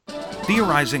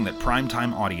Theorizing that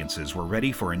primetime audiences were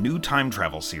ready for a new time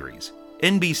travel series,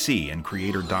 NBC and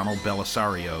creator Donald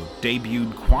Bellisario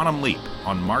debuted Quantum Leap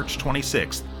on March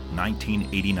 26,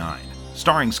 1989.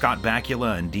 Starring Scott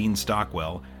Bakula and Dean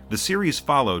Stockwell, the series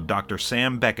followed Dr.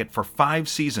 Sam Beckett for 5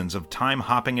 seasons of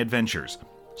time-hopping adventures,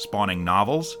 spawning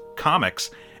novels, comics,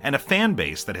 and a fan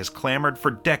base that has clamored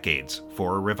for decades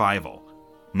for a revival.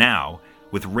 Now,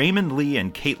 with Raymond Lee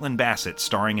and Caitlin Bassett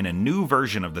starring in a new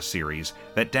version of the series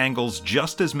that dangles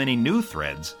just as many new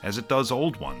threads as it does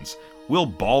old ones, we'll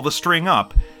ball the string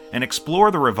up and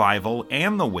explore the revival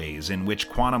and the ways in which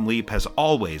Quantum Leap has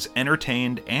always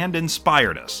entertained and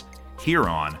inspired us here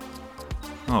on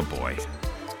Oh Boy.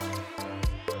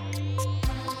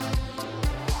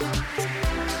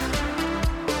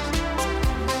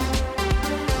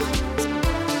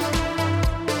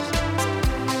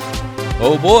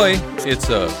 Oh boy, it's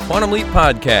a Quantum Leap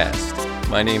podcast.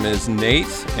 My name is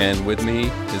Nate, and with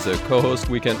me is a co-host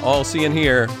we can all see and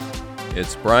hear.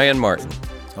 It's Brian Martin.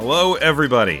 Hello,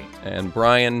 everybody. And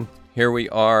Brian, here we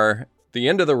are, the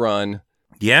end of the run.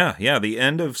 Yeah, the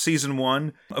end of season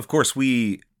 1. Of course,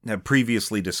 we have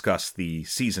previously discussed the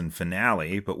season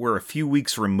finale, but we're a few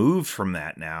weeks removed from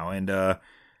that now, and I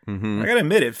gotta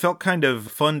admit, it felt kind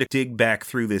of fun to dig back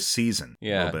through this season a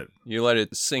little bit. You let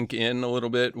it sink in a little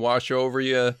bit, wash over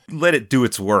you. Let it do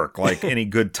its work, like any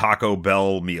good Taco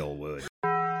Bell meal would.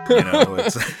 You know,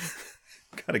 it's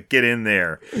gotta get in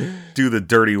there, do the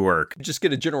dirty work. Just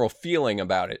get a general feeling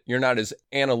about it. You're not as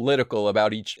analytical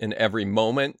about each and every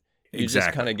moment. You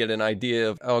just kind of get an idea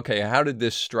of, okay, how did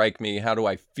this strike me? How do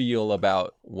I feel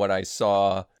about what I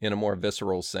saw in a more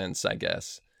visceral sense, I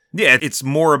guess? Yeah, it's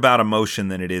more about emotion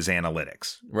than it is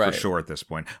analytics, for sure, at this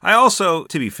point. I also,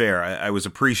 to be fair, I was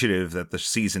appreciative that the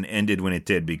season ended when it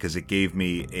did because it gave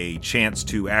me a chance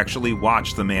to actually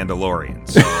watch The Mandalorian,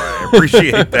 so I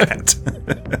appreciate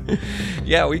that.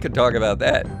 Yeah, we could talk about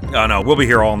that. Oh, no, we'll be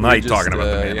here all night talking about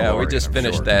The Mandalorian. Yeah, we just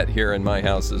finished that here in my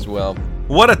house as well.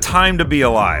 What a time to be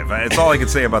alive. It's all I can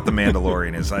say about The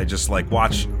Mandalorian is I just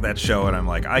watch that show and I'm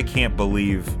like, I can't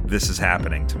believe this is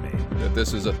happening to me. That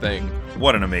this is a thing.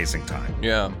 What an amazing time.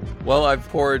 Yeah. Well, I've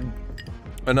poured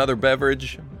another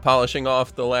beverage, polishing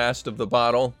off the last of the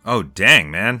bottle. Oh,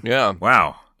 dang, man. Yeah.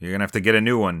 Wow. You're going to have to get a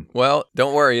new one. Well,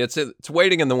 don't worry. It's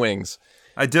waiting in the wings.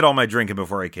 I did all my drinking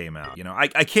before I came out. You know, I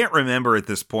can't remember at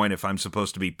this point if I'm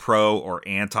supposed to be pro or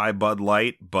anti Bud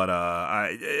Light, but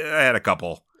I had a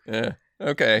couple. Yeah.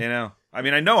 Okay. You know, I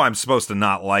mean, I know I'm supposed to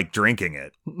not like drinking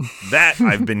it. That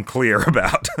I've been clear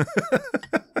about.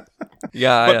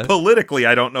 Yeah. But politically,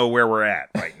 I don't know where we're at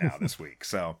right now this week.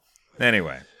 So,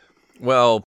 anyway.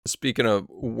 Well, speaking of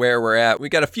where we're at, we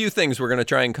got a few things we're going to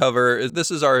try and cover. This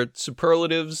is our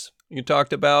superlatives you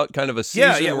talked about, kind of a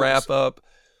season wrap-up.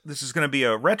 This is going to be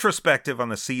a retrospective on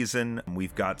the season.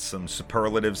 We've got some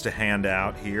superlatives to hand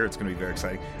out here. It's going to be very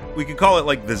exciting. We could call it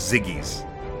like the Ziggies.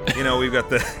 You know, we've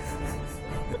got the...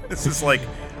 This is like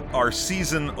our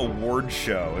season award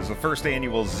show. It's the first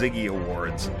annual Ziggy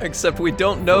Awards. Except we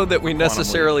don't know that we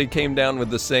necessarily came down with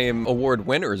the same award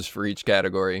winners for each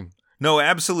category. No,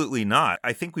 absolutely not.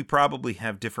 I think we probably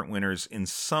have different winners in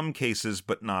some cases,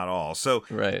 but not all. So,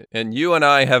 right. And you and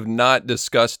I have not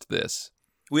discussed this.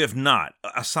 We have not.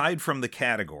 Aside from the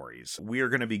categories, we are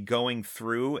going to be going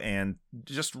through and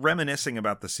just reminiscing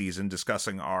about the season,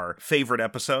 discussing our favorite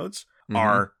episodes,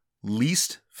 our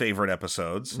least favorite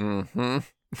episodes,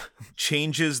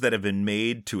 changes that have been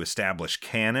made to establish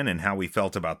canon and how we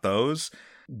felt about those,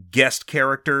 guest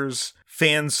characters,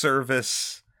 fan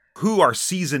service, who our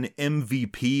season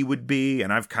MVP would be,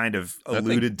 and I've kind of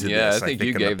alluded to this. I think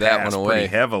you in gave the that past one away pretty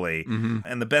heavily.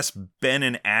 And the best Ben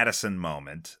and Addison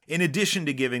moment, in addition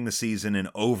to giving the season an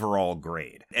overall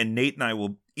grade. And Nate and I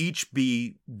will each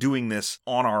be doing this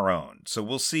on our own. So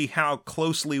we'll see how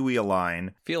closely we align.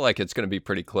 I feel like it's going to be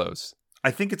pretty close.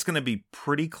 I think it's going to be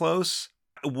pretty close.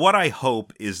 What I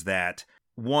hope is that,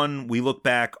 one, we look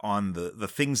back on the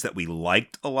things that we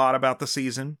liked a lot about the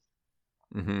season.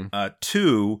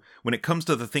 Two, when it comes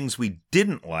to the things we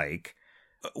didn't like,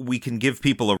 we can give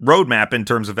people a roadmap in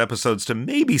terms of episodes to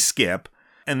maybe skip,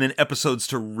 and then episodes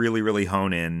to really, really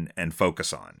hone in and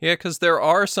focus on. Yeah, because there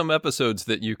are some episodes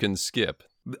that you can skip.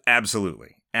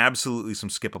 Absolutely. Absolutely some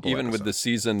skippable Even episodes. with the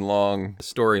season-long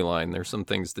storyline, there's some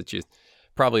things that you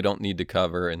probably don't need to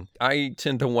cover. And I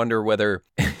tend to wonder whether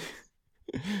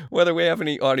we have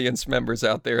any audience members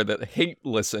out there that hate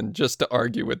listen just to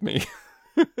argue with me.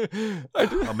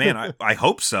 Oh, man, I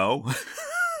hope so.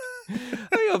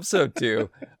 I hope so, too.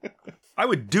 I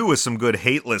would do with some good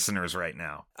hate listeners right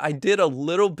now. I did a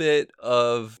little bit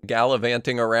of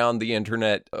gallivanting around the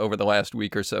internet over the last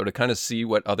week or so to kind of see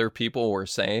what other people were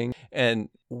saying. And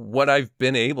what I've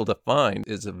been able to find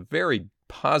is a very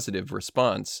positive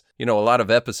response. A lot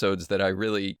of episodes that I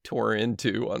really tore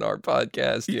into on our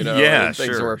podcast, yeah, and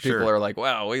things where people are like,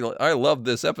 wow, I love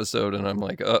this episode. And I'm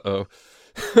like, uh-oh.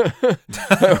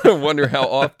 I wonder how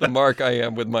off the mark I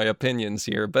am with my opinions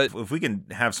here. But if we can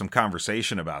have some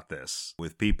conversation about this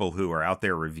with people who are out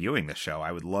there reviewing the show,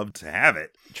 I would love to have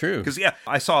it. True. Because,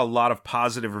 I saw a lot of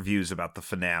positive reviews about the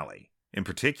finale in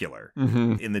particular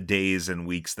in the days and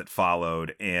weeks that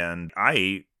followed. And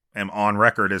I am on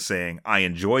record as saying I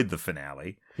enjoyed the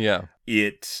finale. Yeah.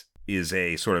 It is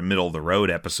a sort of middle of the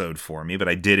road episode for me, but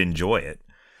I did enjoy it.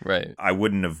 Right. I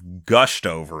wouldn't have gushed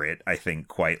over it, I think,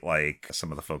 quite like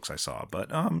some of the folks I saw.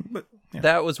 But yeah.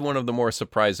 That was one of the more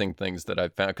surprising things that I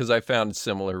found, because I found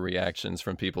similar reactions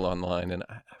from people online, and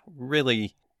I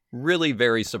really, really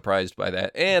very surprised by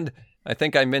that. And I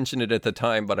think I mentioned it at the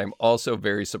time, but I'm also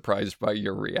very surprised by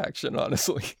your reaction,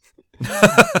 honestly.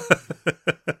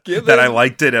 That I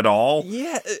liked it at all?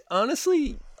 Yeah,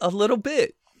 honestly, a little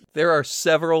bit. There are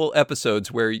several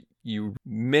episodes where you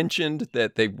mentioned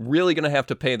that they're really going to have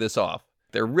to pay this off.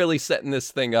 They're really setting this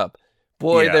thing up.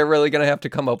 Boy, They're really going to have to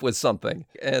come up with something.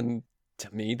 And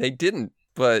to me, they didn't.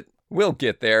 But we'll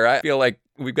get there. I feel like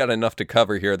we've got enough to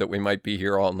cover here that we might be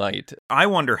here all night. I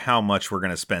wonder how much we're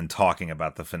going to spend talking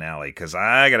about the finale, because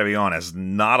I got to be honest,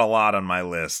 not a lot on my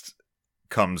list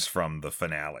comes from the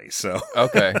finale. So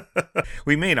okay.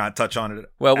 We may not touch on it.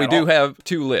 Well, we do have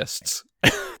 2 lists.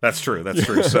 That's true.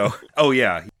 So,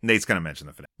 Nate's going to mention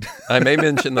the finale. I may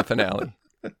mention the finale.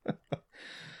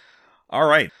 All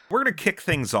right. We're going to kick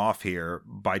things off here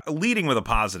by leading with a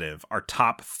positive, our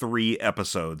top 3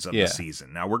 episodes of the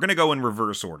season. Now, we're going to go in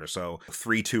reverse order. So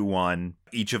 3, 2, 1,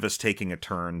 each of us taking a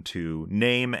turn to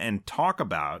name and talk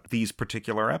about these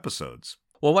particular episodes.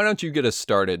 Well, why don't you get us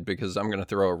started? Because I'm going to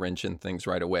throw a wrench in things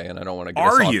right away, and I don't want to get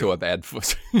us off to a bad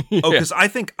foot. Yeah. Oh, because I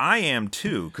think I am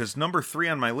too, because number 3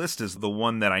 on my list is the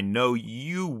one that I know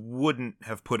you wouldn't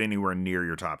have put anywhere near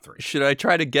your top 3. Should I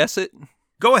try to guess it?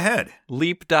 Go ahead.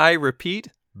 Leap, die, repeat?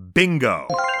 Bingo.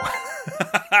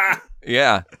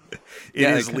 Yeah. It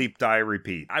is Leap, Die,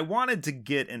 Repeat. I wanted to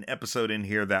get an episode in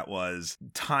here that was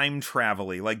time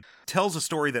travel-y, like tells a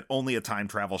story that only a time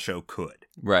travel show could.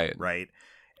 Right. Right?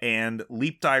 And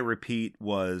Leap, Die, Repeat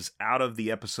was out of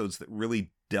the episodes that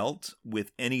really dealt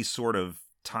with any sort of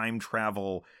time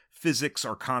travel physics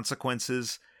or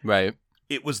consequences. Right.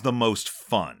 It was the most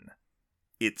fun.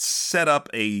 It set up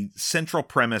a central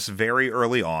premise very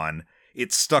early on.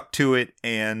 It stuck to it,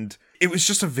 and it was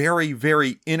just a very,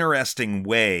 very interesting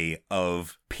way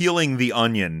of peeling the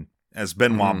onion, as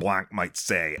Benoit Blanc might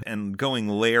say, and going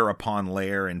layer upon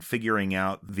layer and figuring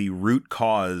out the root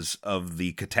cause of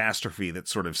the catastrophe that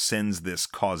sort of sends this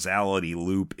causality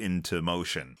loop into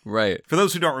motion. Right. For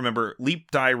those who don't remember,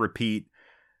 Leap, Die, Repeat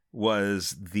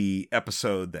was the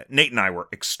episode that Nate and I were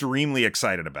extremely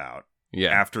excited about.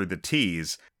 Yeah. After the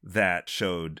tease that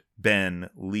showed Ben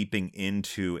leaping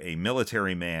into a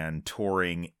military man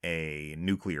touring a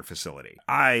nuclear facility.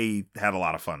 I had a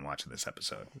lot of fun watching this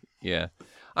episode. Yeah.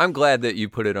 I'm glad that you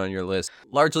put it on your list,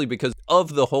 largely because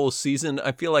of the whole season.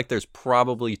 I feel like there's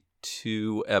probably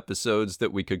 2 episodes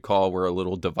that we could call were a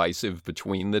little divisive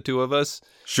between the 2 of us.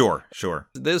 Sure.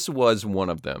 This was one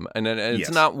of them. And it's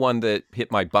not one that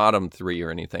hit my bottom 3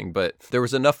 or anything, but there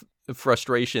was enough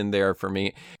frustration there for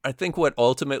me. I think what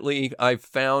ultimately I've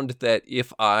found that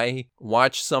if I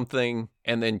watch something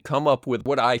and then come up with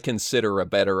what I consider a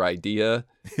better idea,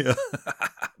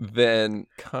 then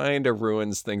kind of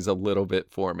ruins things a little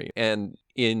bit for me. And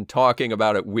in talking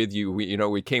about it with you,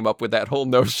 we came up with that whole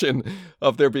notion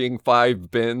of there being 5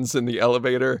 bins in the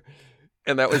elevator.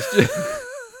 And that was just,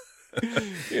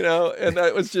 and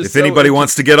that was just, if anybody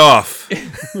wants to get off.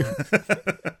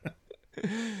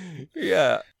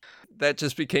 Yeah. That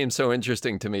just became so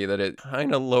interesting to me that it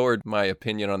kind of lowered my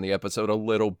opinion on the episode a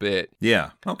little bit. Yeah.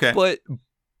 Okay.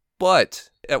 But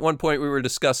at one point we were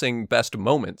discussing best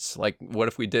moments. Like, what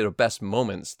if we did a best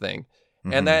moments thing?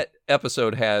 Mm-hmm. And that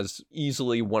episode has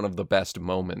easily one of the best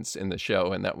moments in the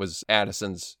show. And that was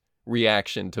Addison's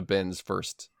reaction to Ben's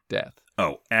first death.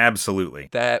 Oh, absolutely.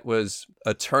 That was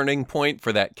a turning point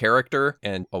for that character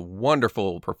and a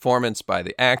wonderful performance by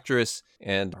the actress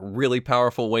and a really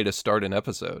powerful way to start an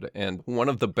episode. And one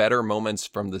of the better moments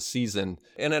from the season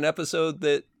in an episode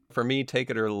that, for me, take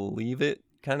it or leave it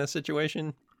kind of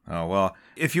situation. Oh, well,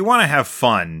 if you want to have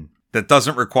fun that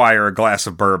doesn't require a glass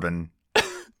of bourbon,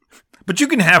 but you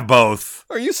can have both.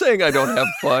 Are you saying I don't have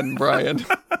fun, Brian?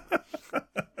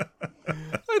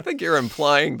 I think you're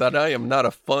implying that I am not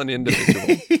a fun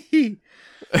individual.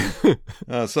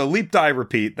 So Leap, Die,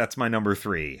 Repeat, that's my number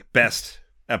 3. Best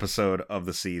episode of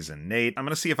the season. Nate, I'm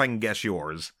going to see if I can guess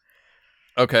yours.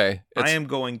 Okay. I am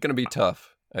going to be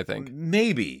tough, I think.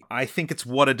 Maybe. I think it's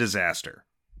What a Disaster.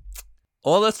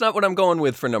 Well, that's not what I'm going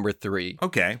with for number 3.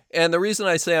 Okay. And the reason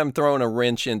I say I'm throwing a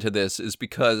wrench into this is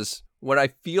because what I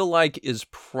feel like is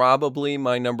probably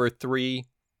my number 3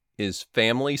 is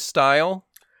Family Style.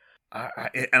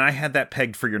 And I had that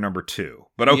pegged for your number 2.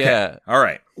 But okay. Yeah. All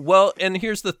right. Well, and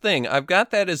here's the thing. I've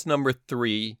got that as number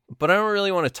 3, but I don't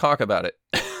really want to talk about it.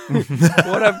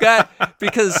 What I've got,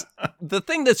 because the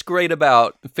thing that's great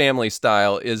about Family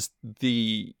Style is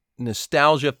the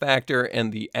nostalgia factor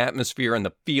and the atmosphere and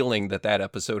the feeling that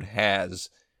episode has,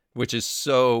 which is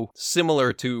so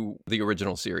similar to the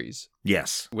original series.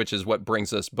 Yes. Which is what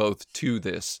brings us both to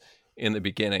this in the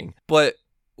beginning. But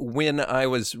when I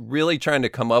was really trying to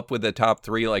come up with the top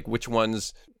 3, like which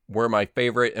ones were my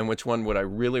favorite and which one would I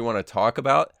really want to talk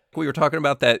about, we were talking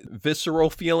about that visceral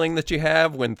feeling that you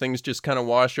have when things just kind of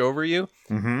wash over you.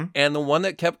 Mm-hmm. And the one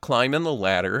that kept climbing the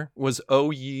ladder was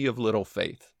O Ye of Little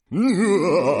Faith. Oh,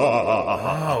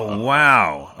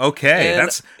 wow. Okay. And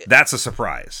that's a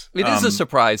surprise. It is a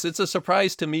surprise. It's a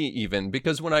surprise to me even,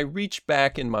 because when I reach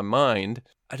back in my mind,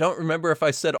 I don't remember if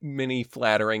I said many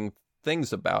flattering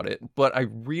things about it, but I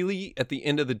really, at the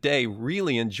end of the day,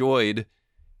 really enjoyed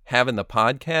having the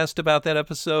podcast about that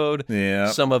episode. Yeah.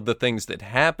 Some of the things that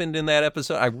happened in that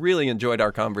episode. I really enjoyed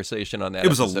our conversation on that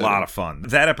episode. It was episode. a lot of fun.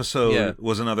 That episode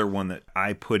was another one that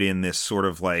I put in this sort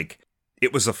of like,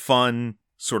 it was a fun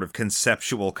sort of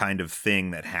conceptual kind of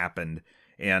thing that happened.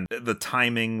 And the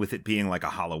timing with it being like a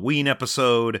Halloween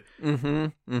episode.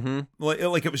 Mm-hmm. Mm-hmm.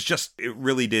 Like it was just, it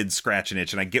really did scratch an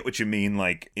itch. And I get what you mean,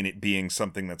 like in it being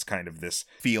something that's kind of this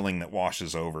feeling that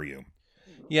washes over you.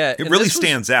 Yeah. It really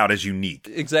stands out as unique.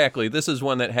 Exactly. This is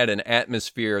one that had an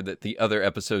atmosphere that the other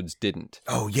episodes didn't.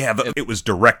 Oh, yeah. It was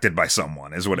directed by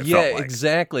someone, is what it felt like. Yeah,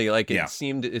 exactly. Like it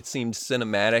seemed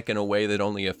cinematic in a way that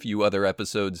only a few other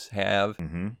episodes have.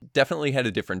 Mm-hmm. Definitely had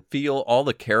a different feel. All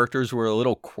the characters were a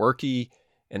little quirky,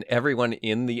 and everyone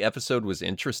in the episode was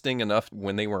interesting enough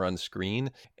when they were on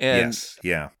screen. And yes,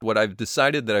 yeah. What I've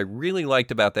decided that I really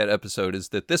liked about that episode is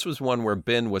that this was one where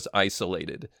Ben was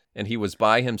isolated, and he was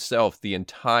by himself the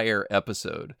entire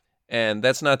episode. And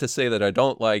that's not to say that I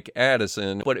don't like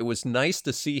Addison, but it was nice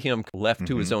to see him left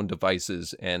to his own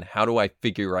devices, and how do I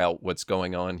figure out what's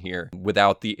going on here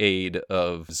without the aid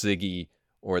of Ziggy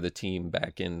or the team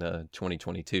back in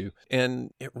 2022.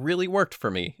 And it really worked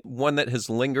for me. One that has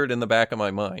lingered in the back of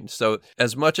my mind. So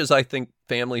as much as I think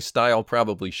Family Style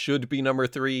probably should be number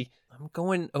 3, I'm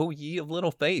going O Ye of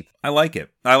Little Faith. I like it.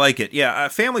 Yeah,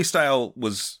 Family Style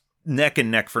was neck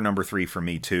and neck for number 3 for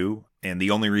me too. And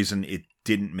the only reason it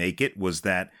didn't make it was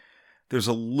that there's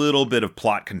a little bit of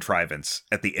plot contrivance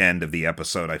at the end of the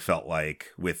episode, I felt like,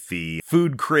 with the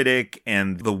food critic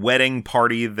and the wedding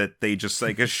party that they just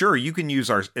like, sure, you can use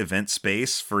our event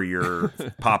space for your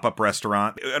pop-up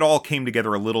restaurant. It all came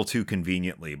together a little too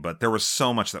conveniently, but there was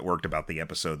so much that worked about the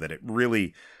episode that it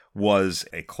really was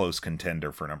a close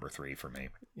contender for number 3 for me.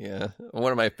 Yeah.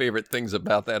 One of my favorite things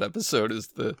about that episode is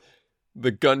the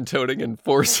gun-toting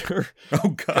enforcer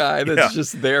guy that's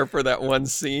just there for that one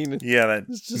scene. Yeah, that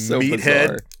it's just so meathead.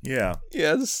 Bizarre. Yeah.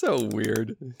 Yeah, it's so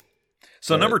weird.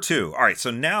 So number 2. All right, so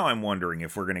now I'm wondering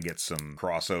if we're going to get some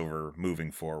crossover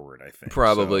moving forward, I think.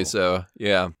 Probably so,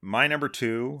 yeah. My number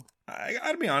 2, I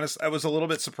gotta be honest, I was a little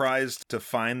bit surprised to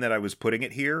find that I was putting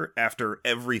it here after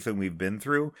everything we've been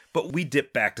through, but we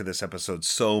dipped back to this episode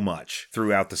so much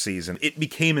throughout the season. It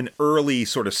became an early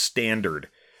sort of standard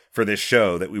for this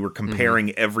show that we were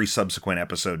comparing every subsequent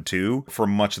episode to for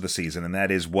much of the season, and that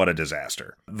is What a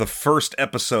Disaster. The first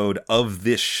episode of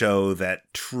this show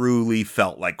that truly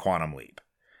felt like Quantum Leap.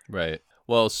 Right.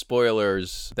 Well,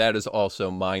 spoilers, that is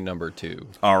also my number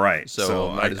 2. All right. So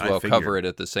might as well cover it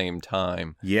at the same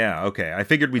time. Yeah, okay. I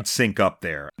figured we'd sync up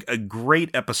there. A great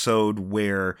episode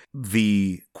where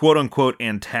the quote-unquote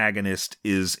antagonist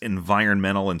is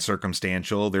environmental and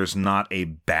circumstantial. There's not a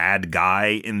bad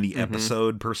guy in the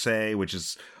episode, per se, which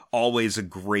is always a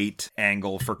great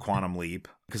angle for Quantum Leap.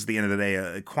 Because at the end of the day,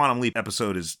 a Quantum Leap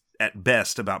episode is at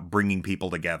best about bringing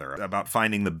people together, about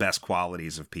finding the best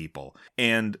qualities of people.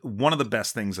 And one of the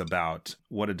best things about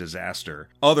What a Disaster,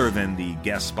 other than the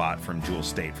guest spot from Jewel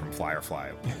State from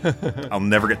Firefly, I'll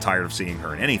never get tired of seeing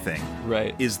her in anything,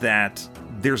 right, is that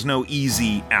there's no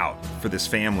easy out for this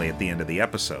family at the end of the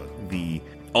episode. The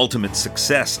ultimate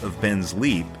success of Ben's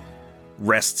leap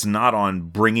rests not on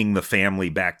bringing the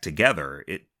family back together,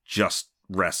 it just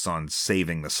rests on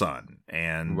saving the son.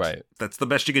 And right. that's the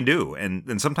best you can do.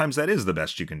 And sometimes that is the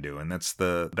best you can do. And that's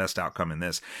the best outcome in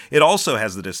this. It also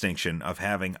has the distinction of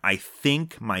having, I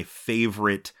think, my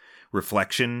favorite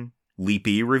reflection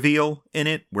Leapy reveal in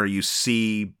it, where you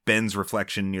see Ben's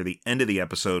reflection near the end of the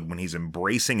episode when he's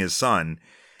embracing his son.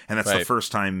 And that's the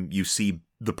first time you see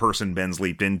the person Ben's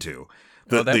leaped into.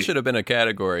 That should have been a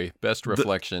category, best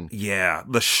reflection.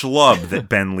 The schlub that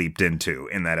Ben leaped into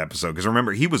in that episode. Because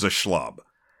remember, he was a schlub.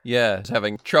 Yeah, he's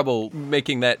having trouble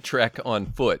making that trek on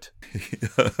foot.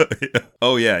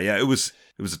 Oh, yeah. It was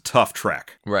a tough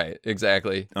trek. Right,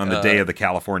 exactly. On the day of the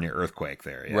California earthquake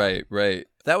there. Yeah. Right.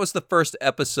 That was the first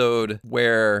episode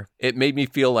where it made me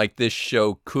feel like this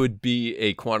show could be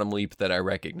a quantum leap that I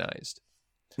recognized.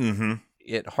 Mm-hmm.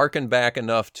 It harkened back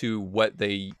enough to what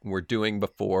they were doing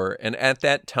before. And at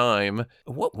that time,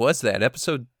 what was that?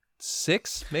 Episode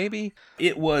 6, maybe?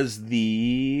 It was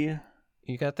the...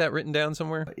 You got that written down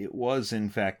somewhere? It was, in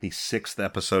fact, the 6th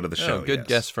episode of the show. Oh, good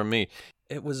guess from me.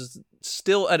 It was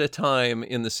still at a time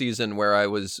in the season where I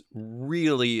was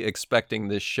really expecting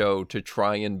this show to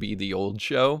try and be the old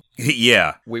show.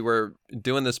 Yeah. We were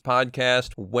doing this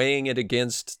podcast, weighing it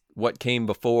against what came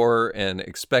before and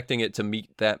expecting it to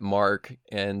meet that mark.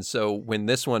 And so when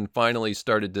this one finally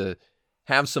started to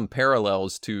have some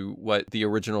parallels to what the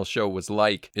original show was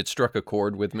like, it struck a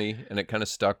chord with me and it kind of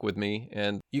stuck with me.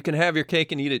 And you can have your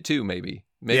cake and eat it too, maybe.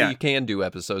 Maybe you can do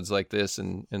episodes like this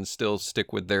and still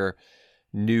stick with their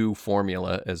new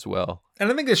formula as well.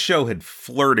 And I think this show had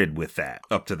flirted with that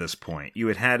up to this point. You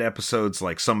had episodes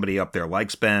like Somebody Up There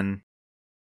Likes Ben,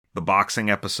 the boxing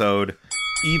episode,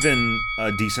 even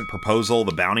A Decent Proposal,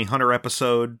 the bounty hunter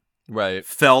episode. Right.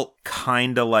 Felt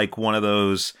kind of like one of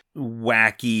those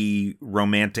wacky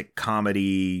romantic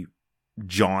comedy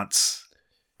jaunts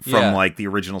from like the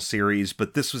original series,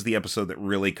 but this was the episode that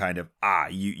really kind of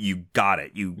you got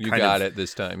it. You got it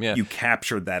this time. Yeah. You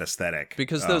captured that aesthetic.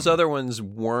 Because those other ones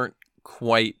weren't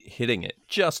quite hitting it,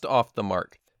 just off the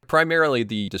mark. Primarily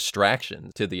the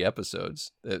distraction to the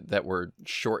episodes that were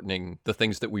shortening the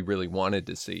things that we really wanted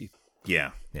to see.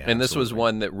 Yeah. And this was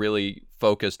one that really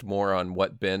focused more on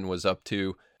what Ben was up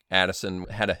to. Addison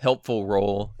had a helpful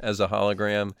role as a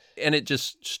hologram, and it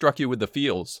just struck you with the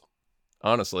feels,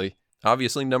 honestly.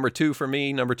 Obviously, number 2 for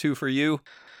me, number 2 for you.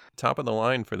 Top of the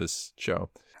line for this show.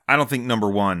 I don't think number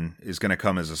 1 is going to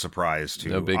come as a surprise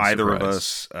to either of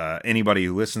us, anybody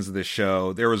who listens to this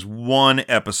show. There was one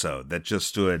episode that just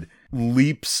stood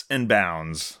leaps and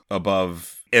bounds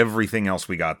above everything else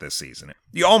we got this season.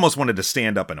 You almost wanted to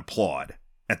stand up and applaud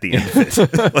at the end of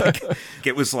it.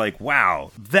 It was like,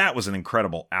 wow, that was an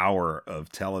incredible hour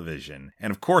of television.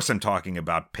 And of course I'm talking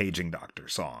about Paging Doctor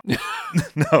Song.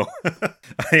 No,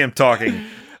 I am talking...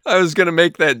 I was going to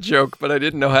make that joke, but I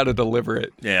didn't know how to deliver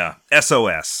it. Yeah.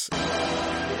 SOS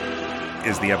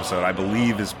is the episode I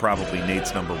believe is probably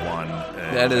Nate's number 1.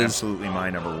 That is absolutely my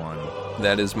number 1.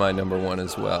 That is my number 1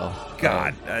 as well.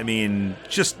 God, I mean,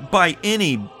 just by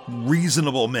any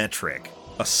reasonable metric,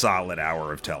 a solid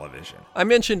hour of television. I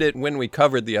mentioned it when we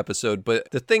covered the episode,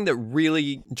 but the thing that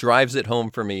really drives it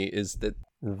home for me is that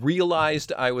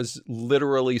realized I was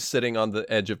literally sitting on the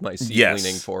edge of my seat,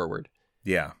 leaning forward.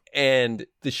 Yeah. And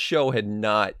the show had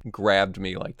not grabbed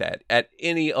me like that at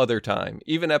any other time.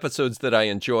 Even episodes that I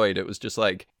enjoyed, it was just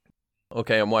like,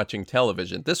 okay, I'm watching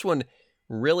television. This one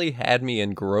really had me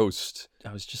engrossed.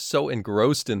 I was just so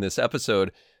engrossed in this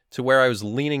episode to where I was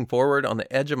leaning forward on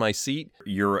the edge of my seat.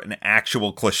 You're an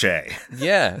actual cliche.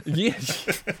 Yeah.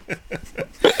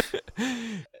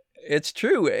 It's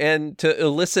true. And to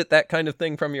elicit that kind of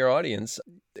thing from your audience,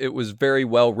 it was very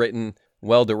well written,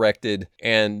 well directed,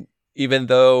 and even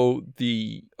though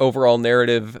the overall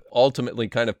narrative ultimately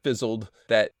kind of fizzled,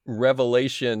 that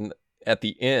revelation at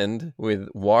the end with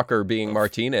Walker being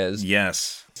Martinez.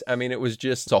 Yes. I mean, it was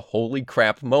just a holy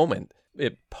crap moment.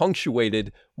 It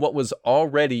punctuated what was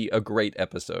already a great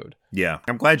episode. Yeah.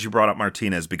 I'm glad you brought up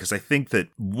Martinez because I think that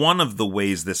one of the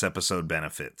ways this episode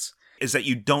benefits is that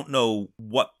you don't know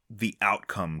what the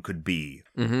outcome could be.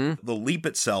 Mm-hmm. The leap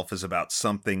itself is about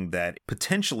something that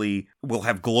potentially will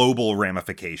have global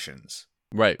ramifications.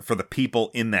 Right. For the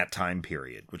people in that time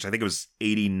period, which I think it was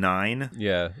 89.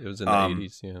 Yeah, it was in the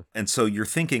 80s, yeah. And so you're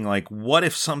thinking, like, what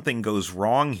if something goes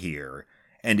wrong here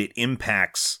and it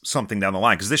impacts something down the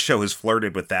line? Because this show has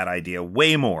flirted with that idea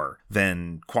way more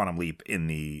than Quantum Leap in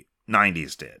the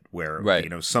 90s did, where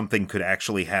something could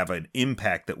actually have an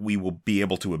impact that we will be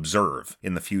able to observe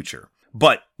in the future.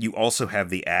 But you also have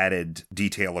the added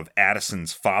detail of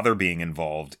Addison's father being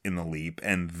involved in the leap,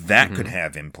 and that could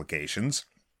have implications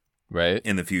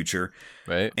in the future.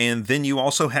 Right. And then you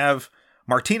also have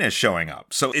Martinez showing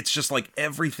up. So it's just like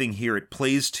everything here, it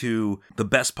plays to the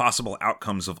best possible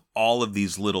outcomes of all of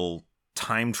these little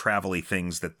time travel-y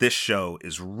things that this show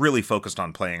is really focused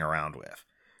on playing around with.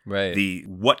 Right. The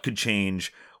what could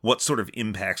change, what sort of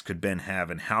impacts could Ben have,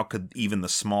 and how could even the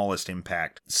smallest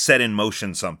impact set in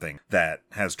motion something that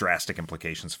has drastic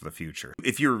implications for the future.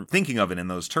 If you're thinking of it in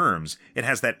those terms, it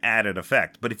has that added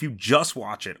effect. But if you just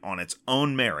watch it on its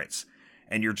own merits,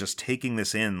 and you're just taking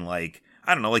this in like,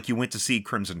 I don't know, like you went to see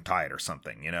Crimson Tide or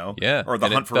something, you know? Yeah. Or The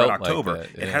Hunt for Red October.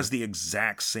 Like that, It has the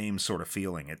exact same sort of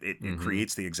feeling. It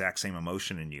creates the exact same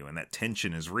emotion in you, and that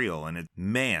tension is real. And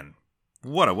man,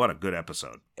 what a good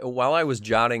episode. While I was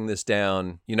jotting this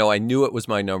down, I knew it was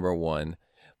my number one.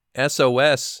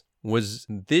 SOS was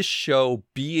this show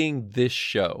being this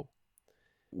show.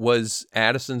 Was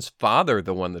Addison's father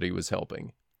the one that he was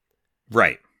helping?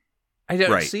 Right. I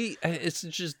don't see. It's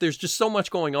just there's just so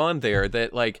much going on there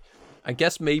that, like, I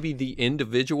guess maybe the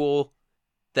individual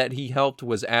that he helped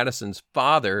was Addison's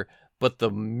father, but the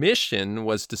mission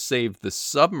was to save the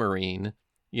submarine.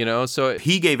 So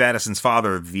he gave Addison's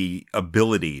father the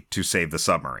ability to save the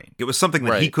submarine. It was something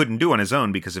that he couldn't do on his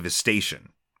own because of his station,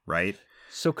 right?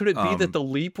 So could it be that the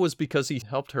leap was because he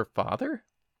helped her father?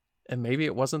 And maybe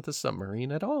it wasn't the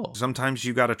submarine at all. Sometimes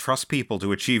you got to trust people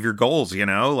to achieve your goals,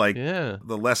 Like the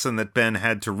lesson that Ben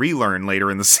had to relearn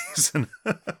later in the season.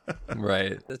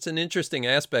 Right. That's an interesting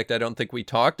aspect I don't think we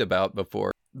talked about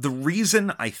before. The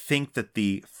reason I think that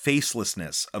the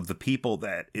facelessness of the people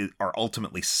that are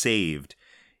ultimately saved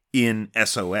in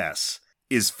SOS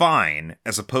is fine,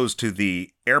 as opposed to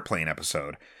the airplane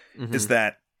episode, is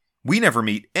that we never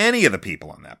meet any of the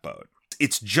people on that boat.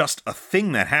 It's just a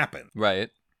thing that happened. Right.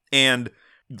 And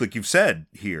like you've said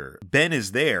here, Ben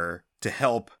is there to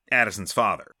help Addison's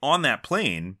father. On that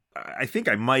plane, I think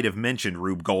I might have mentioned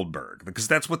Rube Goldberg, because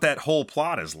that's what that whole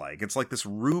plot is like. It's like this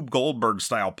Rube Goldberg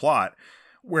style plot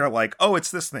where, like, oh,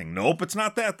 it's this thing. Nope, it's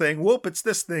not that thing. Whoop, it's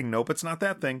this thing. Nope, it's not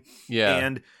that thing. Yeah.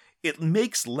 And it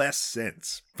makes less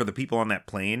sense for the people on that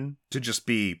plane to just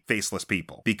be faceless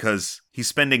people, because he's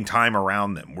spending time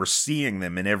around them. We're seeing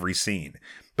them in every scene.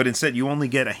 But instead, you only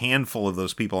get a handful of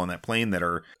those people on that plane that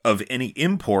are of any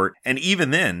import. And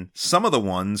even then, some of the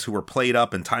ones who are played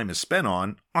up and time is spent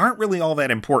on aren't really all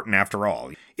that important after all.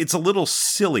 It's a little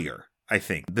sillier, I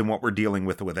think, than what we're dealing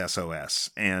with SOS.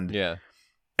 And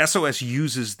SOS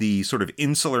uses the sort of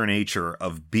insular nature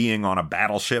of being on a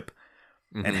battleship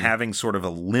and having sort of a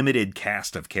limited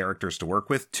cast of characters to work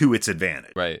with to its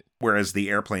advantage. Right. Whereas the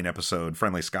airplane episode,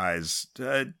 Friendly Skies,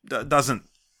 doesn't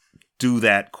do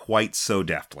that quite so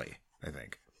deftly, I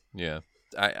think. Yeah.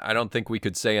 I don't think we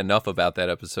could say enough about that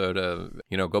episode.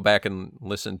 Go back and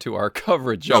listen to our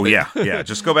coverage of it. Yeah.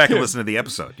 Just go back and listen to the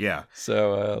episode, yeah.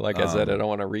 So, like I said, I don't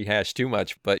want to rehash too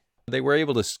much, but they were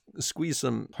able to squeeze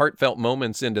some heartfelt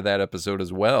moments into that episode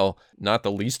as well, not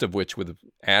the least of which with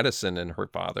Addison and her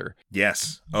father.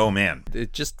 Yes. Oh, man.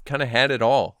 It just kind of had it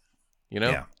all,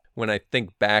 Yeah. When I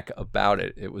think back about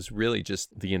it, it was really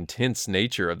just the intense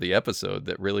nature of the episode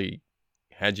that really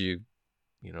had you,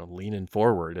 leaning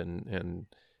forward and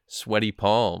sweaty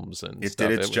palms and it stuff.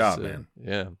 Did its job, man.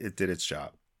 Yeah. It did its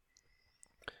job.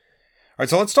 All right,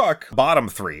 so let's talk bottom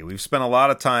three. We've spent a lot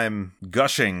of time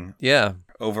gushing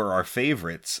over our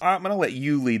favorites. I'm going to let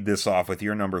you lead this off with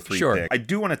your number 3 pick. I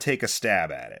do want to take a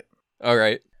stab at it. All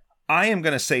right. I am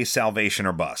going to say Salvation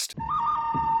or Bust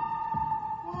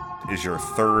is your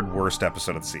third worst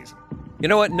episode of the season. You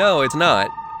know what? No, it's not.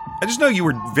 I just know you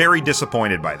were very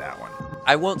disappointed by that one.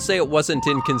 I won't say it wasn't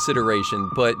in consideration,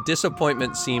 but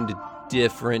disappointment seemed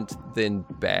different than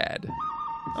bad.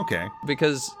 Okay.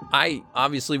 Because I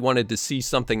obviously wanted to see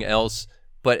something else,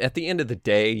 but at the end of the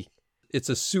day, it's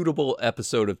a suitable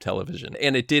episode of television.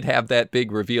 And it did have that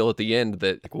big reveal at the end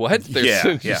that, like, what?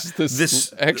 There's just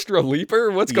this extra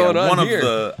leaper? What's going on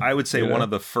here? I would say one of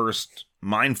the first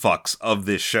mindfucks of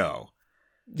this show.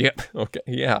 Yeah. Okay.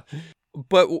 Yeah.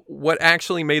 But what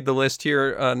actually made the list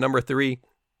here, number 3,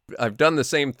 I've done the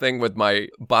same thing with my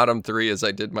bottom 3 as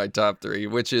I did my top 3,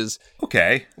 which is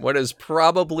what is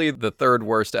probably the third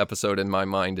worst episode in my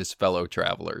mind is Fellow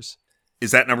Travelers.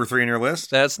 Is that number 3 on your list?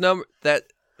 That's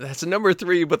number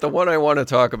 3, but the one I want to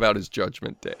talk about is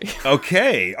Judgment Day.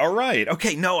 Okay, all right.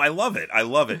 Okay, no, I love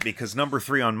it because number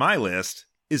 3 on my list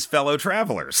is Fellow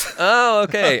Travelers. Oh,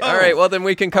 okay. All right. Well, then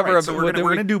we can cover a bit. So we're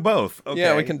going to do both. Okay.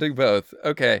 Yeah, we can do both.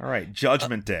 Okay. All right.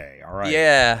 Judgment Day. All right.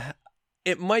 Yeah.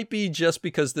 It might be just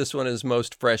because this one is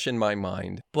most fresh in my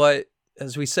mind. But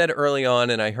as we said early on,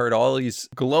 and I heard all these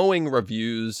glowing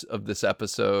reviews of this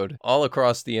episode all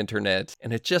across the internet,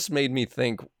 and it just made me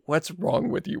think, what's wrong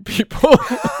with you people?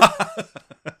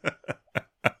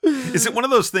 Is it one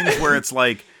of those things where it's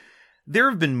like, There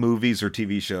have been movies or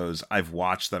TV shows I've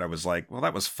watched that I was like, well,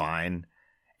 that was fine.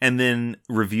 And then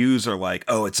reviews are like,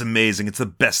 oh, it's amazing. It's the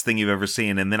best thing you've ever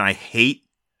seen. And then I hate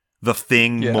the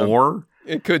thing more.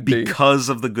 It could be. Because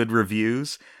of the good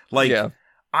reviews. Like,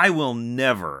 I will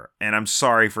never, and I'm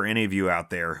sorry for any of you out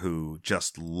there who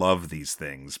just love these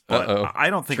things, but I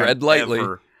don't think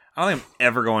I'm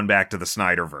ever going back to the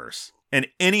Snyderverse. And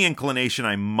any inclination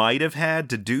I might have had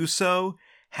to do so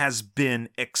has been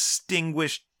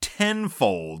extinguished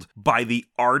tenfold by the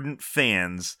ardent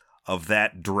fans of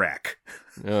that dreck.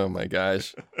 Oh my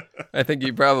gosh. I think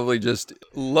you probably just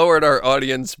lowered our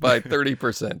audience by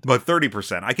 30%. But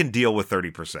 30%. I can deal with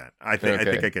 30%. I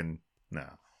think I can. No.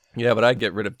 Yeah, but I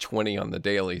get rid of 20 on the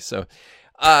daily. So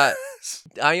I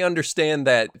understand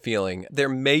that feeling. There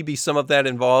may be some of that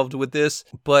involved with this,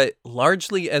 but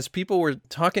largely as people were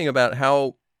talking about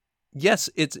how,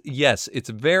 it's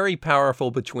very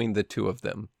powerful between the two of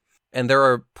them. And there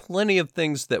are plenty of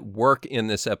things that work in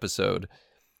this episode,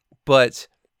 but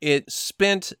it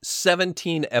spent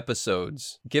 17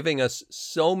 episodes giving us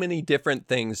so many different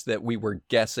things that we were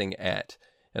guessing at.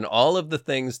 And all of the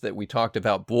things that we talked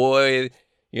about, boy,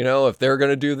 you know, if they're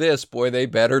going to do this, boy, they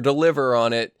better deliver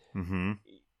on it. Mm-hmm.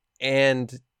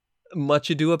 And much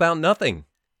ado about nothing.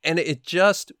 And it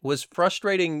just was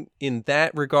frustrating in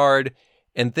that regard.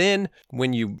 And then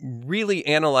when you really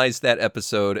analyze that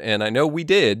episode, and I know we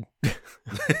did.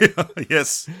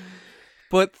 Yes.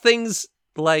 But things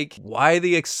like why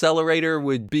the accelerator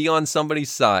would be on somebody's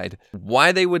side,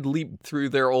 why they would leap through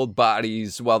their old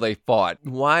bodies while they fought,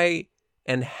 why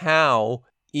and how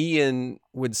Ian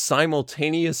would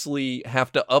simultaneously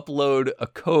have to upload a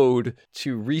code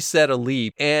to reset a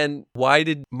leap. And why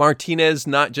did Martinez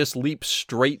not just leap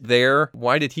straight there?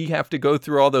 Why did he have to go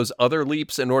through all those other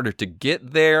leaps in order to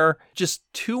get there? Just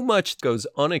too much goes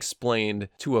unexplained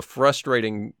to a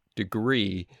frustrating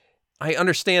degree. I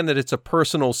understand that it's a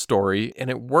personal story and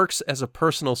it works as a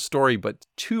personal story, but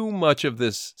too much of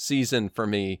this season for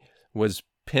me was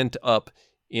pent up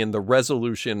in the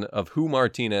resolution of who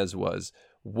Martinez was,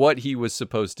 what he was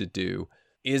supposed to do.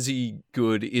 Is he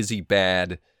good? Is he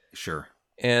bad? Sure.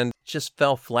 And just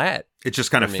fell flat. It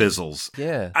just kind of fizzles.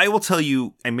 Yeah. I will tell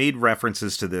you, I made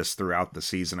references to this throughout the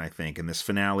season, I think, and this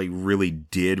finale really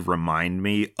did remind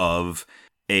me of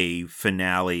a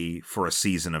finale for a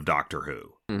season of Doctor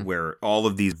Who, where all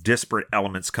of these disparate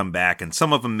elements come back and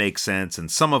some of them make sense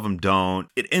and some of them don't.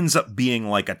 It ends up being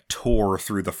like a tour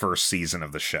through the first season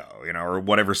of the show, you know, or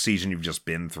whatever season you've just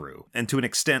been through. And to an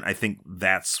extent, I think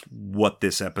that's what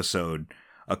this episode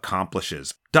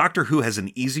accomplishes. Doctor Who has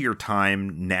an easier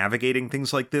time navigating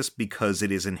things like this because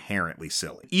it is inherently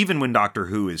silly. Even when Doctor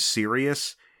Who is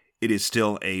serious, it is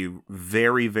still a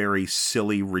very, very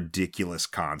silly, ridiculous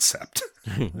concept.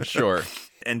 Sure.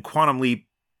 And Quantum Leap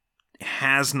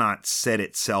has not set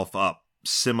itself up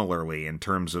similarly in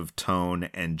terms of tone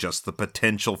and just the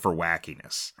potential for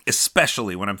wackiness.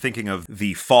 Especially when I'm thinking of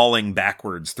the falling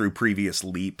backwards through previous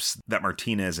leaps that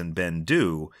Martinez and Ben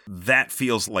do, that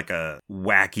feels like a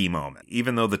wacky moment,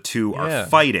 even though the two are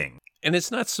fighting. And it's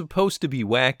not supposed to be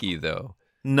wacky, though.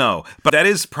 No, but that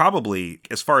is probably,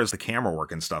 as far as the camera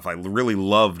work and stuff, I really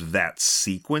loved that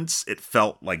sequence. It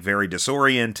felt like very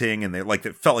disorienting, and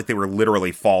it felt like they were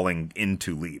literally falling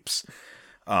into leaps.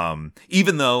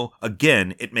 Even though,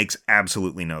 again, it makes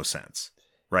absolutely no sense,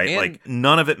 right? And like,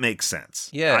 none of it makes sense.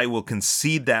 Yeah. I will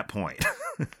concede that point.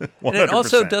 100%. And it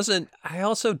also doesn't, I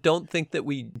also don't think that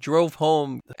we drove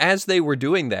home, as they were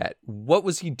doing that, what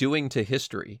was he doing to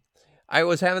history? I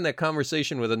was having that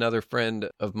conversation with another friend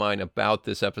of mine about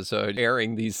this episode,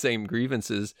 airing these same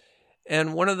grievances.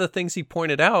 And one of the things he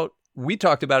pointed out, we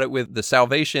talked about it with the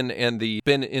Salvation and the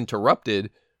Been Interrupted.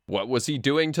 What was he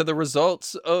doing to the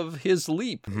results of his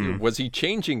leap? Mm-hmm. Was he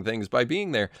changing things by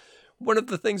being there? One of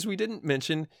the things we didn't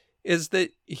mention is that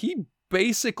he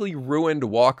basically ruined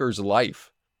Walker's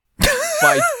life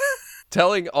by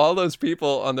telling all those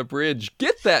people on the bridge,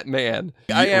 get that man.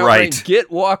 Right. Get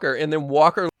Walker. And then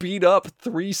Walker beat up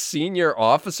 3 senior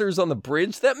officers on the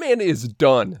bridge. That man is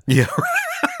done. Yeah.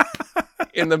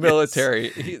 In the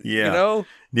military. You know?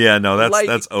 Yeah, no,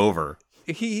 that's over.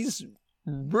 He's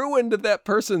ruined that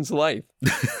person's life.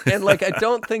 And I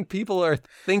don't think people are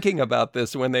thinking about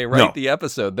this when they write the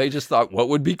episode. They just thought, what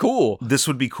would be cool? This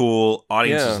would be cool.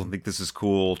 Audiences will think this is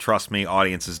cool. Trust me,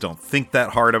 audiences don't think that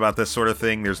hard about this sort of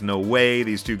thing. There's no way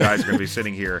these two guys are going to be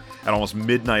sitting here at almost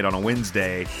midnight on a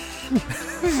Wednesday.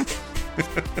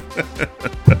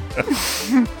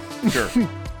 Sure.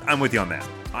 I'm with you on that.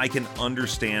 I can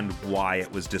understand why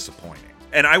it was disappointing.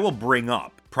 And I will bring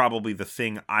up probably the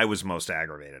thing I was most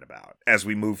aggravated about as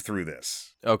we move through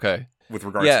this. Okay. With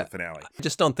regards to the finale. I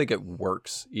just don't think it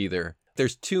works either.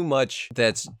 There's too much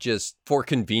that's just for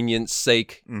convenience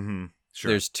sake. Mm-hmm.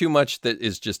 Sure. There's too much that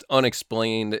is just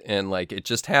unexplained and like it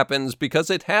just happens because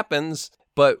it happens.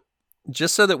 But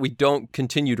just so that we don't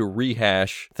continue to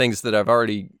rehash things that I've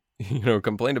already,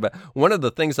 complained about. One of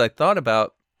the things I thought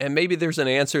about, and maybe there's an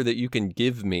answer that you can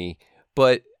give me,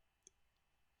 but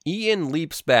Ian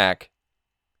leaps back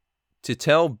to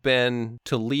tell Ben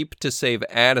to leap to save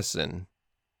Addison.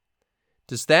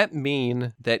 Does that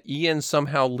mean that Ian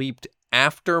somehow leaped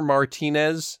after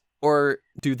Martinez? Or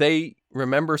do they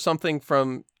remember something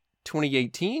from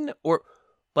 2018? Or,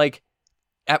 like,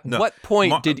 at what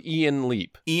point did Ian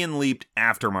leap? Ian leaped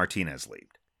after Martinez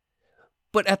leaped.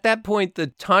 But at that point, the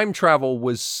time travel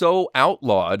was so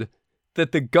outlawed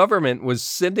that the government was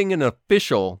sending an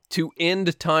official to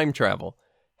end time travel.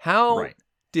 How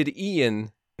did Ian...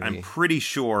 I'm pretty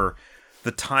sure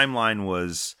the timeline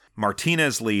was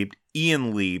Martinez leaped,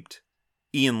 Ian leaped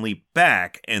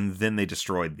back, and then they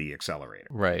destroyed the accelerator.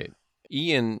 Right.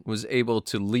 Ian was able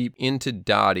to leap into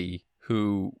Dottie,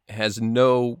 who has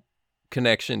no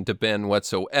connection to Ben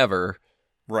whatsoever.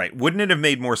 Right. Wouldn't it have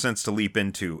made more sense to leap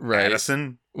into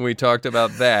Addison? We talked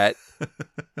about that.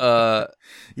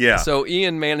 Yeah. So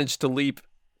Ian managed to leap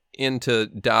into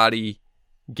Dottie,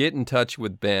 get in touch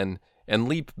with Ben, and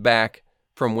leap back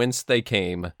from whence they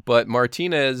came. But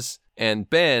Martinez and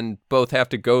Ben both have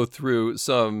to go through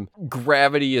some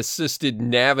gravity-assisted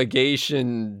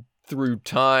navigation through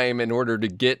time in order to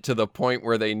get to the point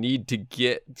where they need to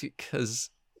get, because,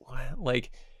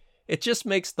 like, it just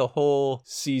makes the whole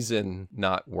season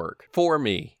not work. For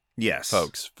me. Yes.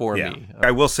 Folks, for me.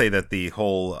 I will say that the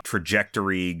whole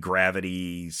trajectory,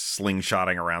 gravity,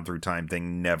 slingshotting around through time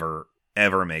thing never,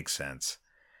 ever makes sense.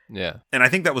 Yeah. And I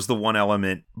think that was the one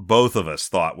element both of us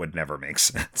thought would never make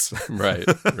sense. Right.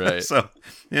 So,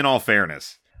 in all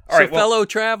fairness. Fellow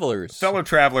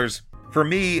travelers, for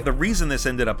me, the reason this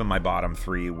ended up in my bottom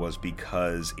 3 was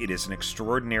because it is an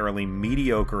extraordinarily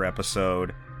mediocre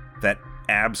episode that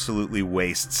absolutely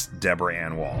wastes Deborah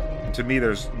Ann Wall. To me,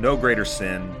 there's no greater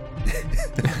sin.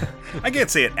 I can't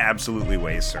say it absolutely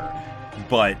wastes her,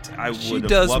 but I would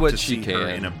have loved to see her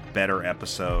in a better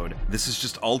episode. This is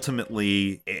just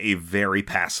ultimately a very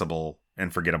passable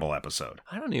and forgettable episode.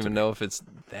 I don't even know if it's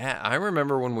that. I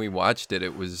remember when we watched it,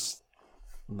 it was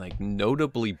like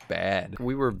notably bad.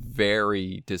 We were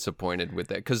very disappointed with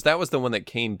that because that was the one that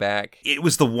came back. It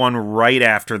was the one right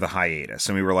after the hiatus,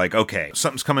 and we were like, okay,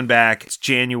 something's coming back. It's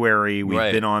January.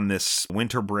 We've been on this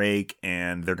winter break,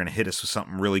 and they're going to hit us with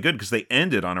something really good because they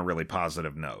ended on a really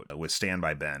positive note with Stand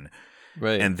By Ben.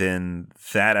 Right. And then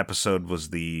that episode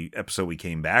was the episode we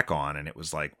came back on, and it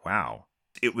was like, wow.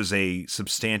 It was a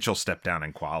substantial step down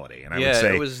in quality. And I would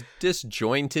say it was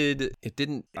disjointed. It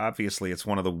didn't... Obviously, it's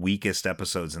one of the weakest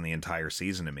episodes in the entire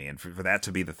season to me. And for that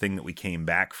to be the thing that we came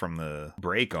back from the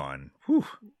break on, whew.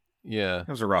 Yeah. That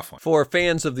was a rough one. For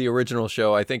fans of the original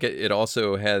show, I think it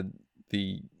also had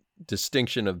the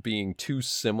distinction of being too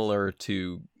similar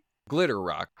to Glitter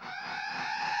Rock.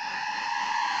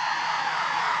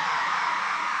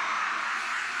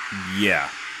 Yeah.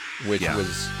 Which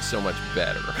was so much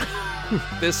better.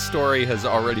 This story has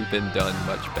already been done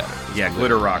much better. Yeah,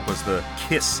 Glitter Rock was the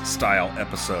Kiss-style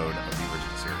episode of the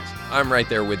original series. I'm right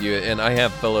there with you, and I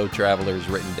have Fellow Travelers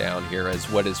written down here as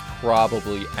what is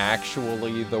probably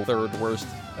actually the third worst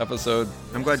episode.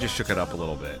 I'm glad you shook it up a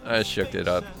little bit. I shook it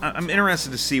up. I'm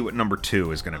interested to see what number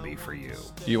 2 is going to be for you.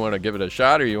 Do you want to give it a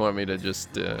shot, or you want me to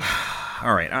just...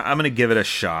 All right, I'm going to give it a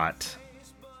shot.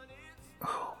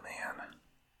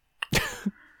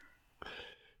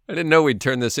 I didn't know we'd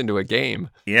turn this into a game.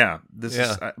 Yeah, this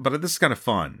is kind of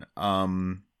fun.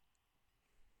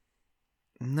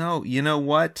 No, you know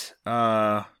what?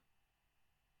 Yeah,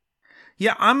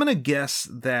 I'm gonna guess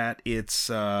that it's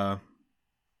the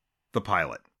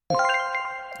pilot.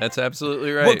 That's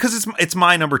absolutely right. Well, because it's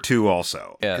my number 2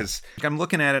 also. Yeah. Because I'm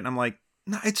looking at it and I'm like,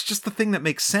 no, it's just the thing that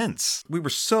makes sense. We were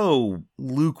so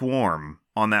lukewarm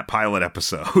on that pilot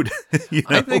episode. You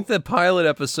know? I think the pilot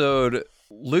episode.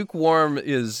 Lukewarm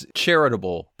is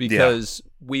charitable because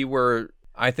we were,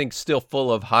 I think, still full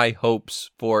of high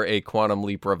hopes for a Quantum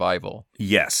Leap revival.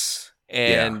 Yes.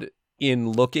 And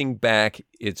in looking back,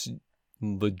 it's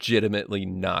legitimately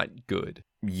not good.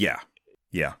 Yeah.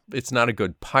 Yeah. It's not a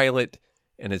good pilot,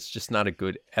 and it's just not a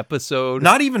good episode.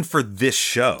 Not even for this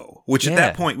show, which at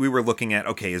that point we were looking at,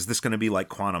 okay, is this going to be like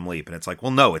Quantum Leap? And it's like,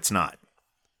 well, no, it's not.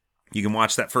 You can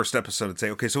watch that first episode and say,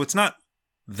 okay, so it's not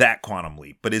that Quantum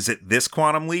Leap, but is it this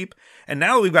Quantum Leap? And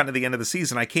now that we've gotten to the end of the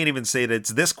season, I can't even say that it's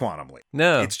this Quantum Leap.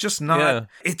 No. It's just not.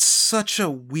 It's such a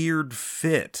weird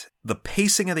fit. The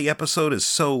pacing of the episode is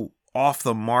so off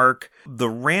the mark. The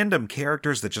random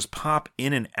characters that just pop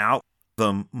in and out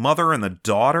The mother and the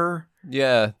daughter.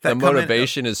 Yeah, the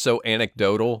motivation is so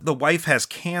anecdotal. The wife has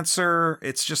cancer.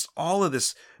 It's just all of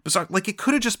this bizarre. Like, it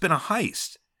could have just been a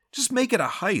heist. Just make it a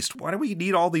heist. Why do we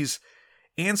need all these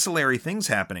ancillary things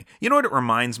happening? You know what it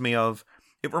reminds me of?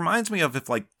 It reminds me of if,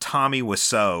 like, Tommy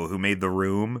Wiseau, who made The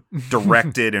Room,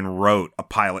 directed and wrote a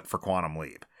pilot for Quantum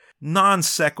Leap. Non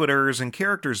sequiturs and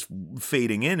characters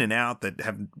fading in and out that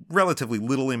have relatively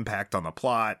little impact on the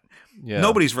plot. Yeah.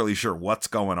 Nobody's really sure what's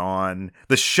going on.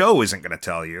 The show isn't going to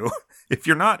tell you. If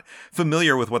you're not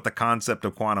familiar with what the concept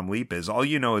of Quantum Leap is, all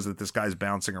you know is that this guy's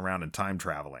bouncing around and time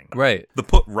traveling. Right. The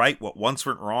put right what once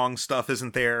went wrong stuff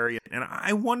isn't there. And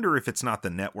I wonder if it's not the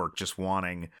network just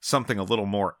wanting something a little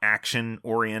more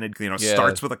action-oriented. You know,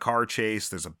 starts with a car chase.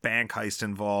 There's a bank heist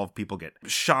involved. People get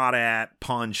shot at,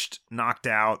 punched, knocked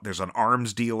out. There's an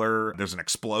arms dealer. There's an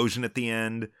explosion at the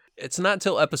end. It's not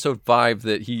until episode 5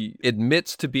 that he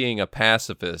admits to being a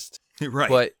pacifist. Right.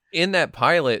 But in that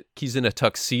pilot, he's in a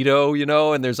tuxedo, you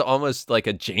know, and there's almost like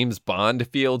a James Bond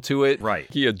feel to it. Right.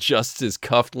 He adjusts his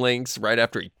cufflinks right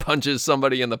after he punches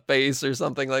somebody in the face or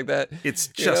something like that. It's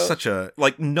just such a,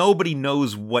 like, nobody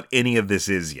knows what any of this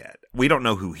is yet. We don't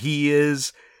know who he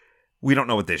is. We don't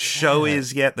know what this show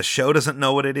is yet. The show doesn't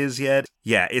know what it is yet.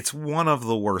 Yeah, it's one of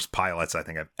the worst pilots I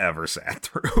think I've ever sat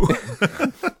through.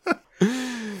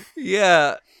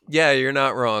 Yeah, you're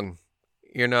not wrong.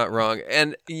 You're not wrong.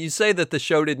 And you say that the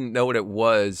show didn't know what it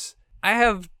was. I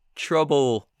have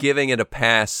trouble giving it a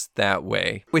pass that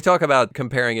way. We talk about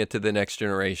comparing it to The Next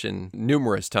Generation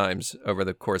numerous times over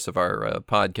the course of our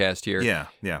podcast here.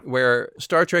 Yeah. Where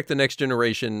Star Trek The Next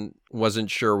Generation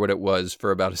wasn't sure what it was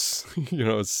for about a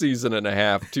season and a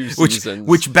half, 2 seasons.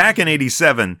 Which back in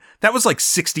 87, that was like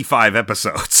 65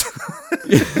 episodes.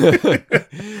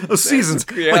 Those seasons,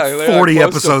 like 40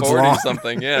 episodes 40 long.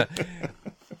 Something, yeah.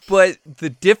 But the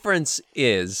difference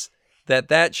is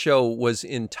that show was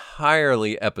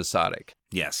entirely episodic.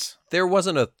 Yes. There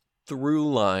wasn't a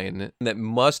through line that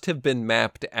must have been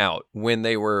mapped out when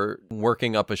they were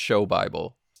working up a show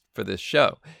Bible for this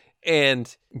show.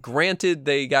 And granted,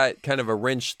 they got kind of a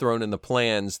wrench thrown in the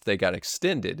plans. They got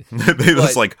extended. They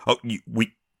was like, oh,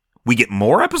 we get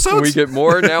more episodes? We get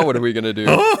more? Now what are we going to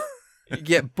do?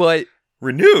 Yeah, but...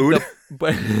 Renewed?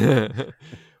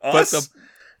 Us?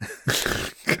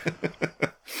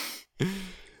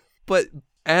 But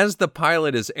as the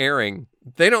pilot is airing,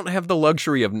 they don't have the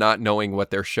luxury of not knowing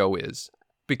what their show is,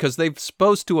 because they're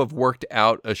supposed to have worked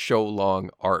out a show-long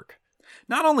arc.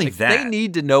 Not only that, they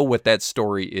need to know what that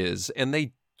story is, and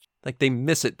they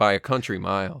miss it by a country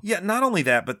mile. Yeah, not only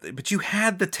that, but you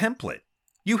had the template.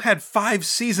 You had 5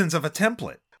 seasons of a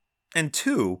template. And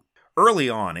 2, early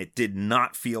on, it did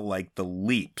not feel like the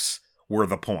leaps were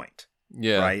the point.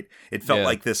 Yeah. Right? It felt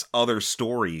like this other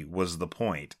story was the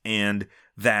point, and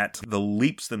that the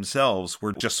leaps themselves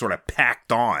were just sort of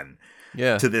packed on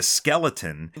to this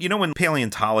skeleton. You know, when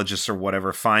paleontologists or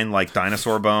whatever find like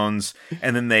dinosaur bones,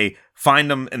 and then they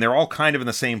find them and they're all kind of in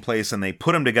the same place, and they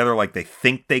put them together like they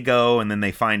think they go, and then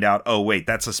they find out, oh wait,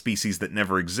 that's a species that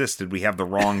never existed. We have the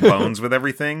wrong bones with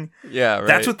everything. Yeah, right.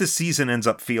 That's what this season ends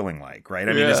up feeling like, right?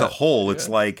 I mean, as a whole, it's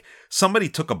like somebody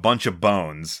took a bunch of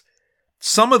bones.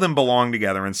 Some of them belong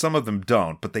together and some of them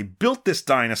don't, but they built this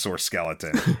dinosaur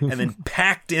skeleton and then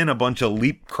packed in a bunch of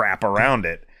leap crap around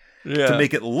it to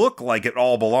make it look like it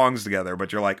all belongs together.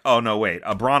 But you're like, oh, no, wait,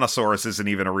 a brontosaurus isn't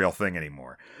even a real thing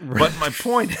anymore. Right. But my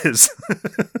point is...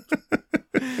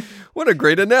 What a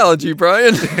great analogy,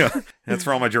 Brian. That's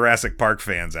for all my Jurassic Park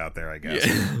fans out there, I guess.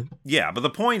 Yeah, but the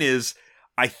point is...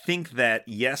 I think that,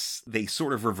 yes, they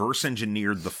sort of reverse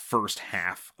engineered the first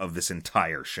half of this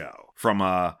entire show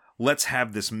from let's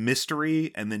have this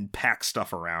mystery and then pack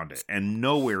stuff around it. And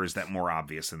nowhere is that more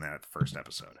obvious than that at the first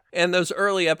episode. And those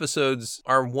early episodes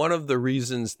are one of the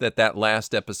reasons that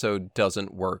last episode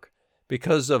doesn't work,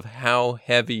 because of how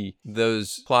heavy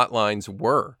those plot lines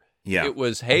were. Yeah. It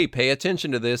was, hey, pay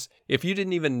attention to this. If you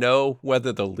didn't even know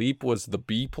whether the leap was the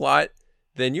B plot,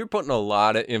 then you're putting a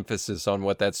lot of emphasis on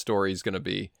what that story is going to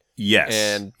be. Yes.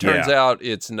 And turns out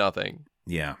it's nothing.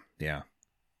 Yeah.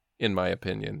 In my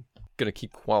opinion. Going to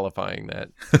keep qualifying that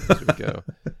as we go.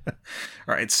 All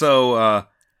right, so...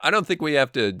 I don't think we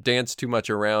have to dance too much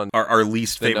around our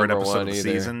least favorite episode of the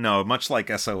season. No, much like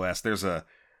SOS, there's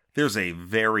a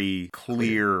very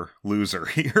clear loser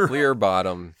here. Clear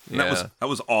bottom. Yeah. That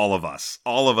was all of us.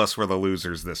 All of us were the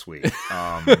losers this week.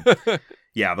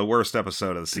 Yeah, the worst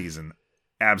episode of the season.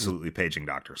 Absolutely Paging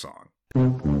Doctor Song.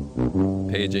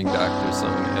 Paging Doctor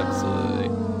Song,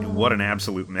 absolutely. What an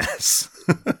absolute mess.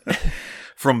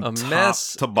 From top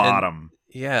to bottom.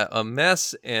 A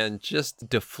mess and just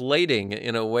deflating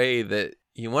in a way that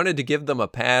he wanted to give them a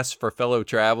pass for fellow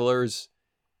travelers,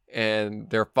 and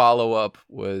their follow-up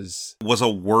was a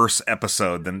worse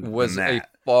episode than that. A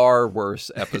far worse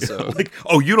episode. Like,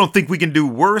 oh, you don't think we can do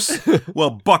worse?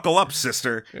 Well, buckle up,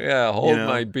 sister. Yeah, hold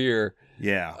my beer.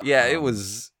 Yeah. Yeah, it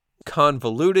was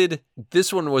convoluted.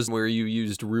 This one was where you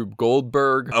used Rube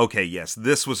Goldberg. Okay, yes.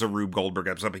 This was a Rube Goldberg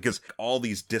episode because all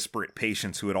these disparate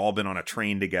patients who had all been on a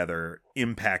train together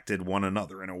impacted one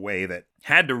another in a way that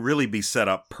had to really be set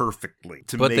up perfectly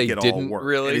to make it all work.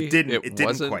 Really? And it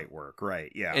didn't quite work,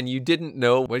 right? Yeah. And you didn't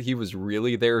know what he was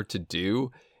really there to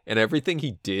do. And everything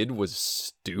he did was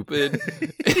stupid.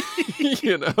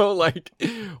 Like,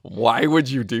 why would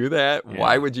you do that? Yeah.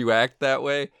 Why would you act that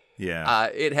way? Yeah.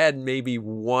 It had maybe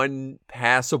one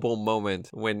passable moment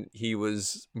when he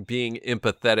was being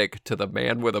empathetic to the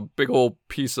man with a big old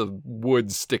piece of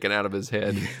wood sticking out of his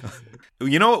head.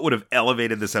 You know what would have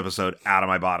elevated this episode out of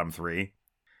my bottom 3?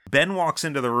 Ben walks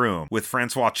into the room with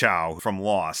Francois Chow from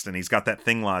Lost, and he's got that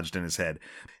thing lodged in his head.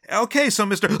 Okay, so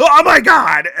Mr. Oh my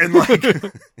God! And like,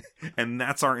 and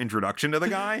that's our introduction to the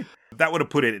guy. That would have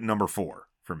put it at number 4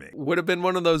 for me. Would have been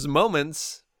one of those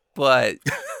moments, but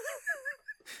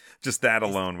just that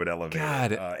alone would elevate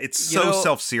God, it. It's so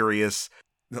self-serious,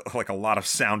 like a lot of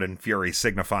sound and fury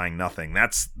signifying nothing.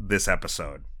 That's this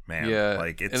episode, man. Yeah,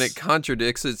 like and it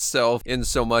contradicts itself in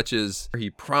so much as he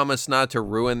promised not to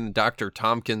ruin Dr.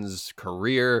 Tompkins'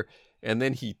 career, and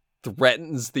then he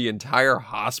threatens the entire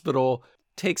hospital,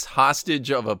 takes hostage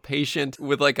of a patient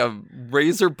with like a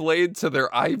razor blade to their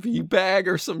IV bag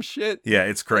or some shit. Yeah,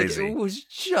 it's crazy. Like, it was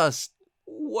just...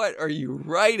 What are you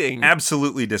writing?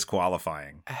 Absolutely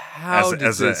disqualifying.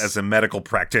 As a medical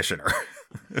practitioner.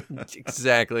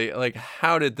 Exactly. Like,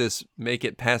 how did this make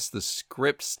it past the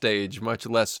script stage, much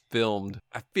less filmed?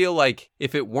 I feel like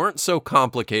if it weren't so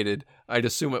complicated, I'd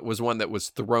assume it was one that was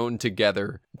thrown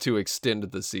together to extend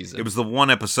the season. It was the one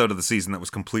episode of the season that was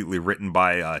completely written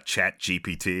by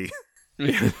ChatGPT.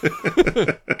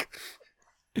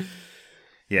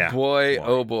 Yeah. Boy,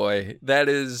 oh boy. That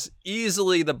is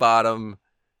easily the bottom.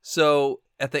 So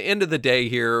at the end of the day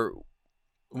here,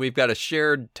 we've got a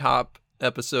shared top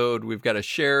episode. We've got a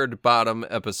shared bottom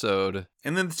episode.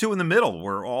 And then the two in the middle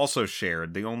were also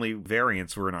shared. The only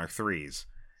variants were in our 3s.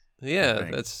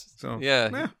 Yeah,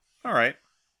 Yeah. All right.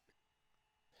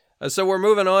 So we're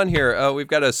moving on here. We've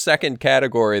got a second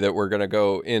category that we're going to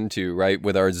go into, right,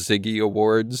 with our Ziggy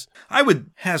Awards. I would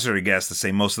hazard a guess to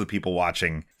say most of the people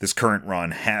watching this current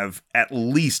run have at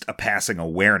least a passing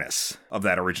awareness of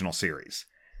that original series.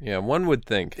 Yeah, one would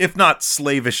think. If not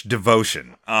slavish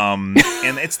devotion. And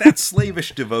it's that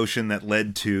slavish devotion that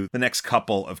led to the next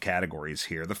couple of categories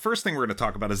here. The first thing we're going to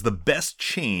talk about is the best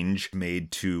change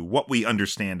made to what we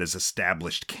understand as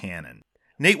established canon.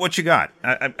 Nate, what you got?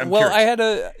 I'm curious. I had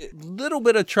a little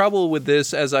bit of trouble with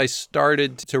this as I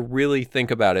started to really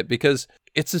think about it, because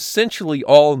it's essentially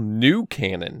all new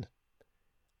canon.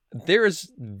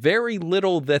 There's very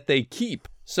little that they keep.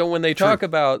 So when they talk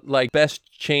about like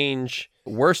best change,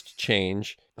 worst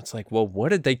change, it's like, well, what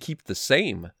did they keep the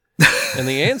same? And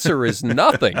the answer is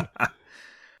nothing.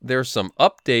 There's some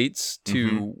updates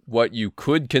to what you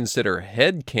could consider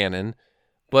headcanon,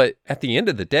 but at the end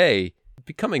of the day,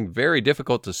 becoming very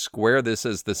difficult to square this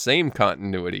as the same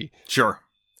continuity. Sure.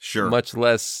 Much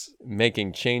less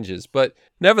making changes. But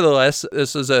nevertheless,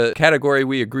 this is a category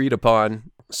we agreed upon.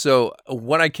 So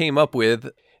what I came up with,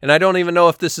 and I don't even know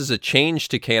if this is a change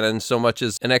to canon so much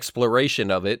as an exploration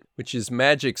of it, which is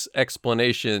Magic's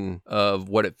explanation of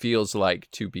what it feels like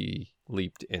to be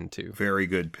leaped into. Very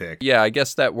good pick. Yeah, I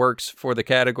guess that works for the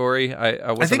category.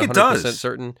 I wasn't 100%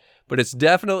 certain. But it's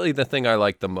definitely the thing I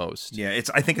like the most. Yeah,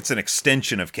 I think it's an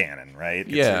extension of canon, right?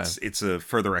 It's a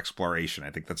further exploration. I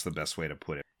think that's the best way to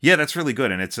put it. Yeah, that's really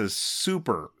good. And it's a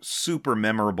super, super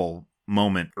memorable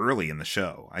moment early in the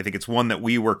show. I think it's one that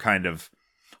we were kind of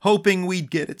hoping we'd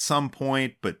get at some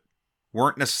point, but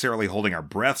weren't necessarily holding our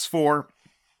breaths for.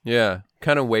 Yeah,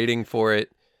 kind of waiting for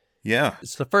it. Yeah.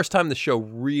 It's the first time the show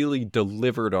really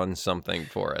delivered on something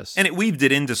for us. And it weaved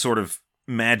it into sort of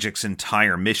Magic's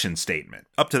entire mission statement.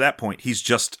 Up to that point, he's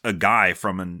just a guy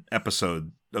from an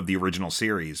episode of the original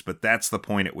series, but that's the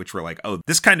point at which we're like, oh,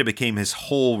 this kind of became his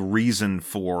whole reason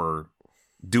for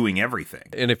doing everything.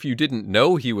 And if you didn't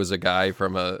know he was a guy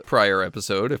from a prior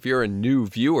episode, if you're a new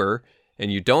viewer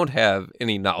and you don't have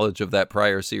any knowledge of that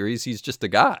prior series, he's just a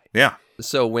guy. Yeah.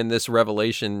 So when this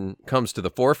revelation comes to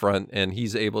the forefront and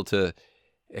he's able to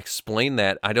explain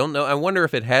that, I don't know. I wonder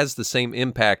if it has the same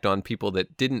impact on people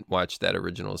that didn't watch that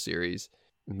original series.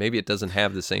 Maybe it doesn't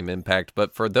have the same impact,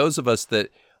 but for those of us that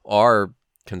are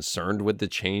concerned with the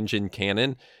change in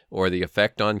canon or the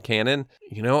effect on canon.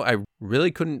 I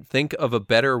really couldn't think of a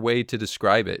better way to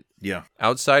describe it. Yeah.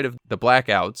 Outside of the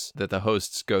blackouts that the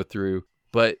hosts go through.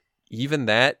 But even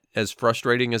that, as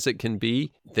frustrating as it can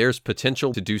be, there's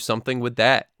potential to do something with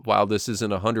that. While this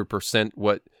isn't 100%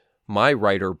 what my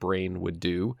writer brain would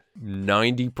do,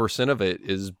 90% of it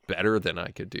is better than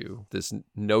I could do. This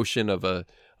notion of a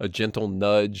gentle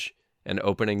nudge and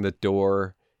opening the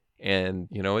door. And,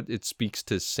 it speaks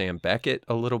to Sam Beckett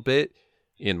a little bit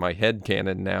in my head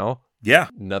canon now. Yeah.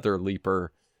 Another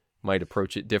leaper might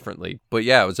approach it differently. But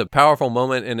yeah, it was a powerful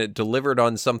moment, and it delivered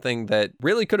on something that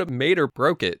really could have made or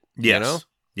broke it. Yes.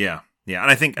 Yeah. Yeah.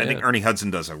 And I think Ernie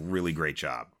Hudson does a really great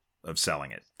job of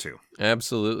selling it too.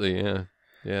 Absolutely. Yeah.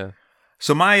 Yeah.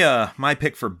 So my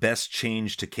pick for best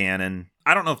change to canon,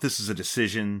 I don't know if this is a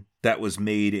decision that was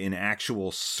made in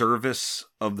actual service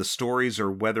of the stories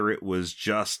or whether it was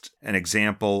just an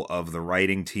example of the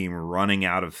writing team running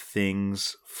out of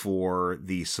things for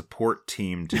the support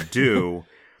team to do.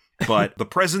 But the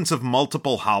presence of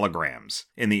multiple holograms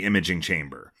in the imaging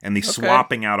chamber and the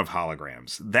swapping out of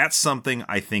holograms, that's something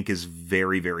I think is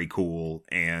very, very cool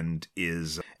and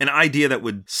is an idea that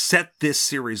would set this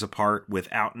series apart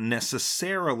without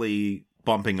necessarily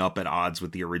bumping up at odds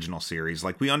with the original series.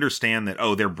 Like, we understand that,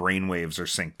 their brainwaves are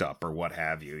synced up or what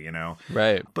have you,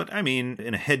 Right. But, I mean,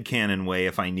 in a headcanon way,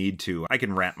 if I need to, I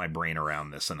can wrap my brain around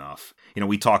this enough.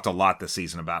 We talked a lot this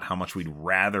season about how much we'd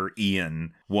rather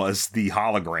Ian was the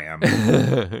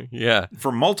hologram. Yeah.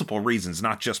 For multiple reasons,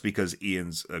 not just because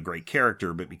Ian's a great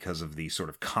character, but because of the sort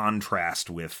of contrast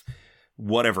with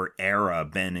whatever era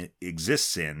Ben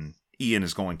exists in. Ian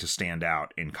is going to stand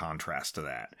out in contrast to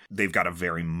that. They've got a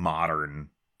very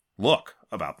modern look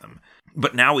about them.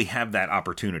 But now we have that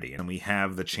opportunity, and we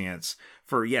have the chance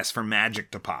for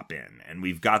magic to pop in. And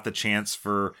we've got the chance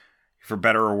for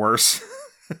better or worse,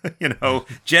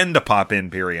 Jen to pop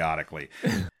in periodically.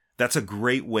 That's a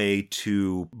great way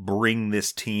to bring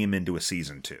this team into a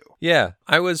season 2. Yeah,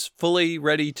 I was fully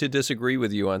ready to disagree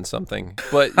with you on something.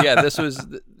 But yeah,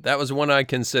 that was one I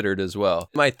considered as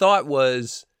well. My thought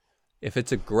was, if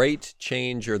it's a great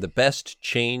change or the best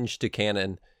change to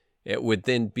canon, it would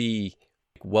then be,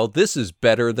 well, this is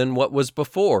better than what was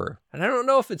before. And I don't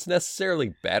know if it's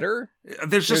necessarily better.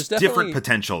 There's just different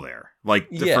potential there.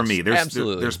 For me,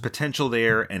 there's potential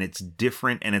there, and it's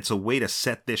different, and it's a way to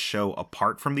set this show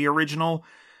apart from the original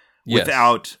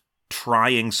without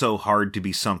trying so hard to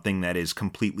be something that is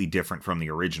completely different from the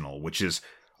original, which is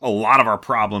a lot of our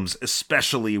problems,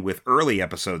 especially with early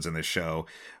episodes in this show,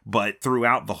 but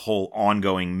throughout the whole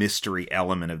ongoing mystery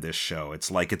element of this show, it's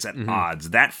like it's at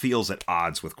odds. That feels at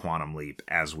odds with Quantum Leap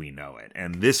as we know it.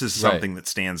 And this is something that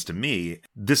stands to me.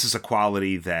 This is a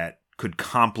quality that could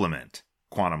complement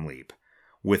Quantum Leap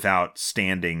without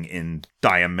standing in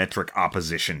diametric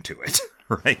opposition to it,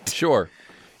 right? Sure.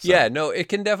 So. Yeah, no, it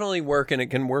can definitely work, and it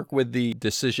can work with the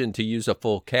decision to use a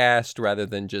full cast rather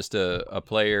than just a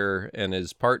player and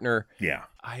his partner. Yeah.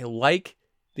 I like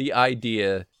the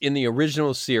idea in the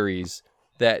original series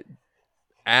that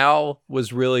Al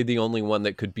was really the only one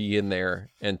that could be in there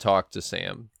and talk to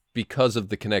Sam because of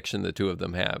the connection the two of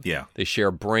them have. Yeah. They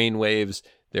share brainwaves.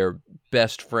 They're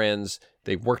best friends.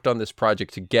 They worked on this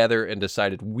project together and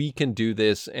decided we can do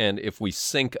this, and if we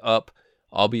sync up,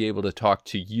 I'll be able to talk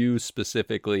to you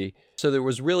specifically. So there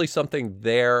was really something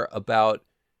there about,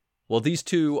 well, these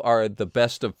two are the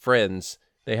best of friends.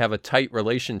 They have a tight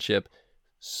relationship,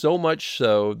 so much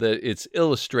so that it's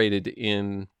illustrated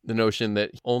in the notion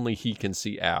that only he can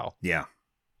see Al. Yeah.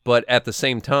 But at the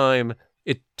same time,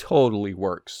 it totally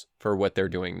works for what they're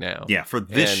doing now. Yeah, for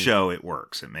this show, it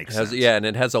works. It makes sense. Yeah, and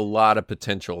it has a lot of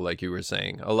potential, like you were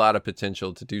saying. A lot of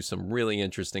potential to do some really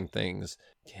interesting things.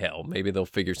 Hell, maybe they'll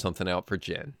figure something out for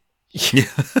Jen. Yeah.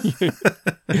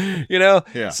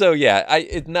 So yeah,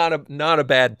 it's not a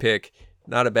bad pick.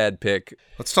 Not a bad pick.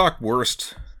 Let's talk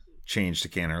worst change to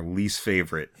canon, our least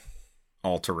favorite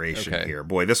alteration here.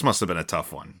 Boy, this must have been a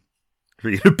tough one for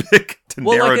you to pick to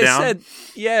narrow down.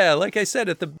 Like I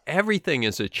said, everything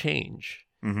is a change.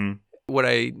 Mm-hmm. What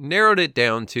I narrowed it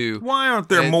down to: why aren't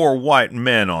there more white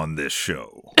men on this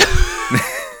show?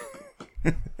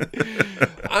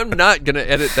 I'm not going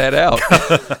to edit that out.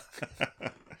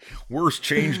 Worst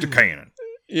change to canon.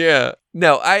 Yeah.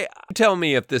 No, tell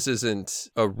me if this isn't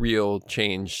a real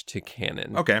change to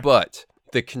canon. Okay. But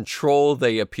the control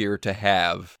they appear to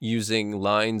have using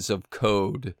lines of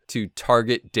code to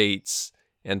target dates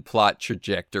and plot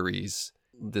trajectories,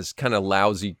 this kind of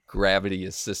lousy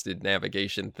gravity-assisted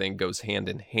navigation thing goes hand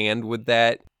in hand with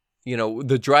that.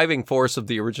 The driving force of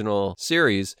the original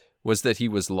series was that he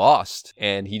was lost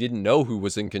and he didn't know who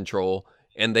was in control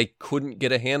and they couldn't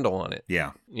get a handle on it.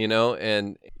 Yeah. You know,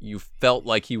 and you felt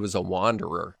like he was a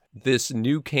wanderer. This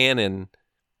new canon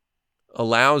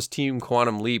allows Team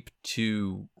Quantum Leap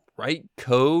to write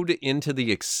code into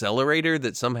the accelerator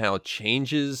that somehow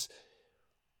changes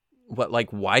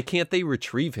why can't they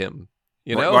retrieve him?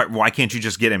 You know, why can't you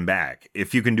just get him back?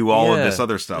 If you can do all of this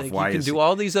other stuff, you can do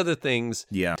all these other things.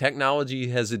 Yeah. Technology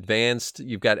has advanced.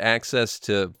 You've got access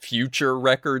to future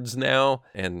records now,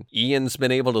 and Ian's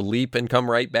been able to leap and come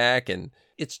right back, and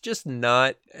it's just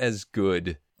not as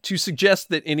good to suggest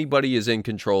that anybody is in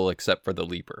control except for the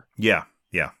leaper. Yeah.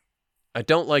 I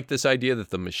don't like this idea that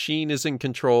the machine is in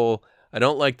control. I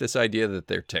don't like this idea that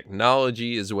their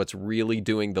technology is what's really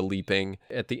doing the leaping.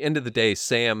 At the end of the day,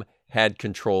 Sam had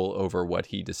control over what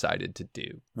he decided to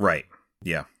do. Right.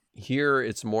 Yeah. Here,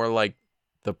 it's more like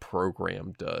the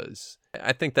program does.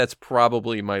 I think that's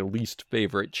probably my least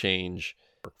favorite change.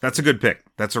 That's a good pick.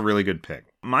 That's a really good pick.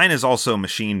 Mine is also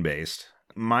machine-based.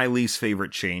 My least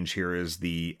favorite change here is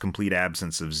the complete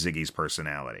absence of Ziggy's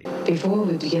personality. Before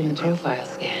we begin the profile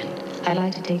scan, I'd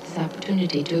like to take this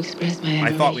opportunity to express my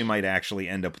admiration. I thought we might actually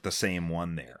end up with the same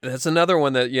one there. That's another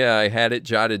one that, I had it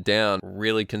jotted down,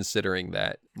 really considering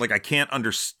that. Like, I can't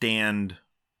understand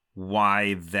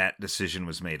why that decision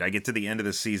was made. I get to the end of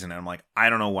the season and I'm like, I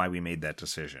don't know why we made that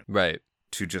decision. Right.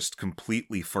 To just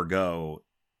completely forgo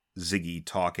Ziggy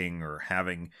talking or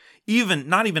having,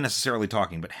 not even necessarily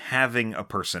talking, but having a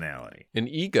personality. An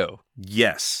ego.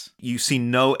 Yes. You see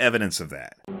no evidence of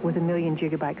that. With 1 million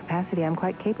gigabyte capacity, I'm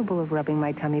quite capable of rubbing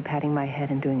my tummy, patting my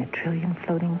head, and doing 1 trillion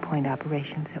floating point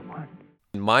operations at once.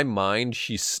 In my mind,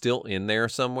 she's still in there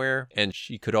somewhere, and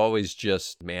she could always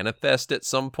just manifest at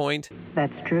some point.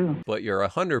 That's true. But you're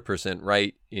 100%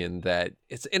 right in that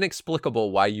it's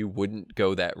inexplicable why you wouldn't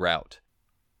go that route.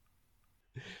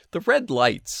 The red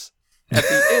lights at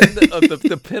the end of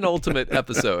the penultimate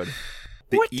episode.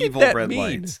 What evil did that red mean?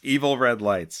 lights. Evil red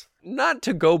lights. Not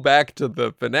to go back to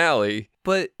the finale,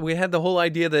 but we had the whole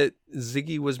idea that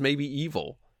Ziggy was maybe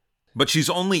evil. But she's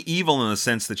only evil in the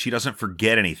sense that she doesn't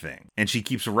forget anything, and she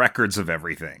keeps records of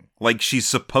everything, like she's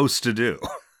supposed to do.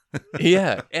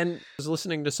 Yeah, and I was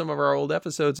listening to some of our old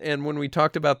episodes, and when we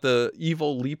talked about the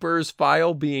evil Leapers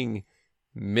file being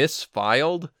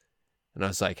misfiled, and I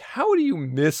was like, how do you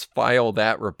misfile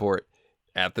that report?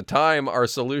 At the time, our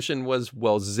solution was,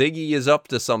 well, Ziggy is up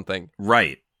to something.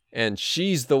 Right. And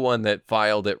she's the one that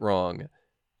filed it wrong.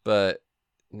 But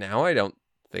now I don't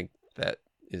think that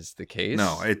is the case.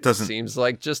 No, it doesn't. Seems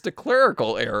like just a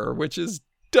clerical error, which is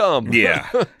dumb. Yeah.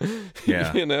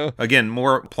 Yeah. You know? Again,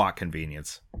 more plot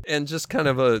convenience. And just kind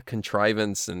of a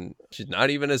contrivance, and she's not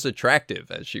even as attractive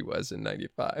as she was in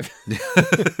 95.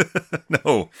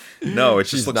 No, it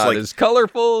just she's looks not like... as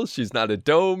colorful. She's not a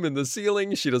dome in the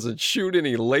ceiling. She doesn't shoot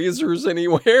any lasers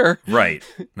anywhere. Right.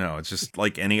 No, it's just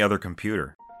like any other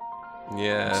computer.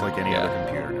 Yeah. It's like any other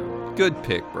computer now. Good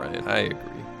pick, Brian. I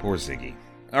agree. Poor Ziggy.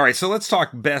 All right, so let's talk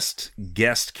best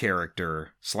guest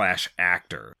character /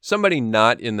 actor. Somebody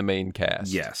not in the main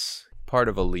cast. Yes. Part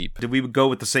of a leap. Did we go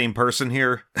with the same person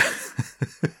here?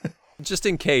 Just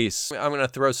in case, I'm going to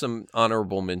throw some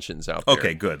honorable mentions out there.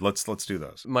 Okay, good. Let's do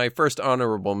those. My first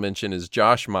honorable mention is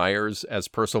Josh Myers as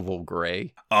Percival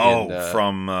Gray.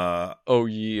 From O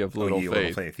Ye of Little O Ye, Faith.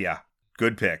 Little Faith. Yeah.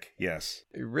 Good pick. Yes.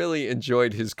 I really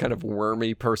enjoyed his kind of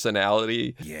wormy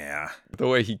personality. Yeah. The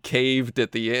way he caved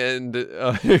at the end.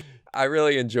 I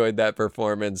really enjoyed that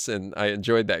performance, and I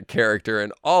enjoyed that character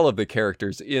and all of the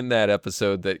characters in that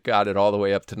episode that got it all the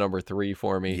way up to number 3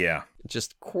 for me. Yeah.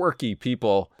 Just quirky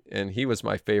people, and he was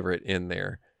my favorite in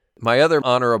there. My other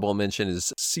honorable mention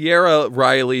is Sierra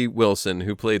Riley Wilson,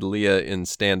 who played Leah in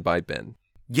Stand By Ben.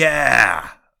 Yeah.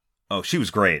 Oh, she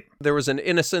was great. There was an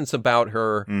innocence about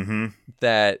her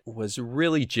that was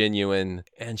really genuine,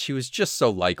 and she was just so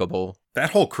likable.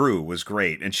 That whole crew was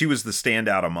great, and she was the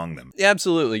standout among them.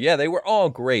 Absolutely. Yeah, they were all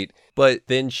great. But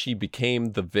then she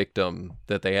became the victim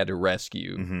that they had to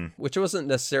rescue, which wasn't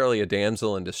necessarily a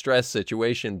damsel in distress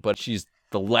situation, but she's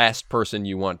the last person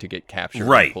you want to get captured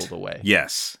and pulled away.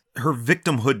 Yes. Her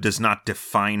victimhood does not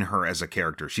define her as a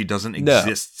character. She doesn't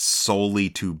exist solely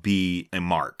to be a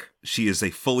mark. She is a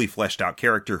fully fleshed out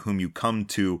character whom you come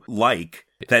to like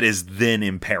that is then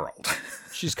imperiled.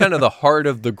 She's kind of the heart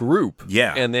of the group.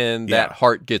 Yeah. And then that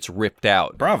heart gets ripped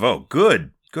out. Bravo.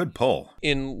 Good pull.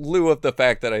 In lieu of the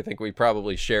fact that I think we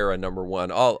probably share a number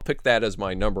 1, I'll pick that as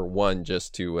my number 1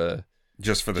 just to...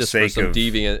 just for the sake of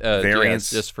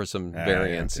variance. Just for some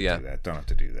variance, Don't have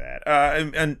to do that.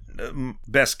 And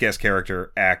best guest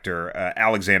character, actor,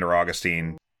 Alexander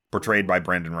Augustine, portrayed by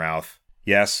Brendan Routh.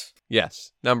 Yes?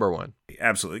 Yes, number one.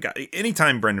 Absolutely.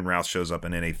 Anytime Brendan Routh shows up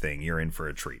in anything, you're in for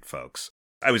a treat, folks.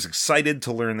 I was excited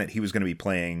to learn that he was going to be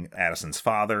playing Addison's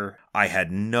father. I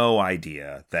had no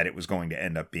idea that it was going to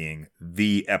end up being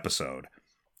the episode.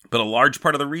 But a large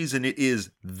part of the reason it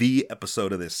is the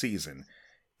episode of this season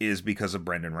is because of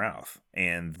Brendan Routh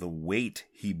and the weight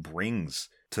he brings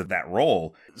to that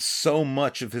role. So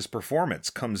much of his performance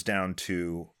comes down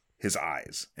to his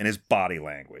eyes and his body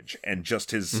language, and just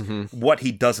his what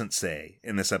he doesn't say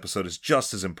in this episode is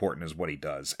just as important as what he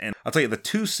does. And I'll tell you, the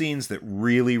two scenes that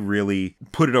really, really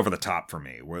put it over the top for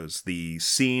me was the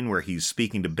scene where he's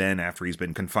speaking to Ben after he's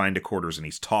been confined to quarters, and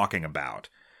he's talking about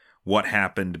what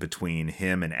happened between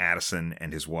him and Addison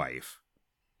and his wife.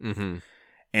 Mm-hmm.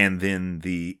 And then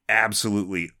the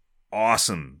absolutely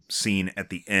awesome scene at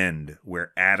the end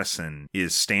where Addison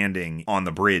is standing on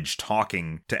the bridge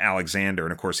talking to Alexander,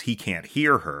 and of course he can't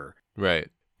hear her. Right.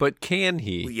 But can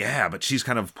he? Well, yeah, but she's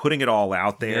kind of putting it all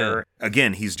out there. Yeah.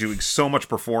 Again, he's doing so much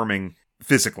performing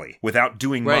physically without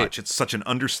doing much. It's such an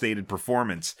understated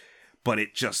performance, but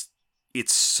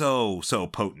it's so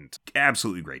potent.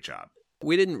 Absolutely great job.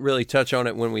 We didn't really touch on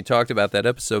it when we talked about that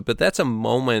episode, but that's a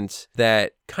moment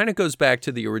that kind of goes back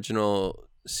to the original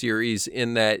series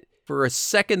in that for a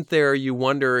second there, you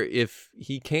wonder if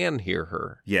he can hear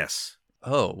her. Yes.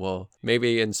 Oh, well,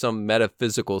 maybe in some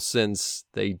metaphysical sense,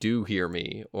 they do hear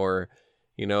me. Or,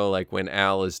 like when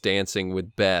Al is dancing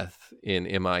with Beth in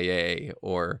MIA,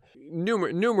 or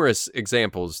numerous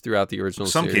examples throughout the original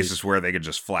series. Some cases where they could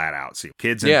just flat out see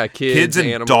kids and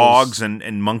animals, dogs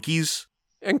and monkeys.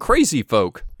 And crazy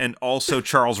folk. And also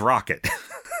Charles Rocket.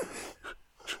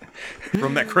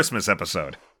 From that Christmas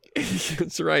episode.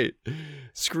 That's right.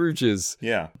 Scrooge's.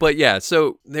 Yeah. But yeah,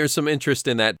 so there's some interest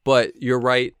in that. But you're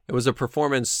right. It was a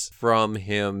performance from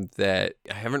him that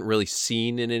I haven't really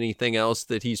seen in anything else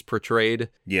that he's portrayed.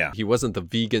 Yeah. He wasn't the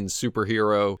vegan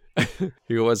superhero.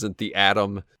 He wasn't the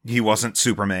Atom. He wasn't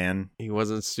Superman.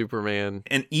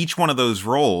 And each one of those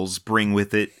roles bring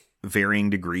with it varying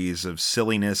degrees of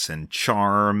silliness and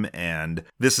charm, and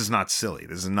this is not silly.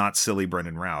 This is not silly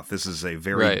Brendan Routh. This is a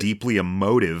very deeply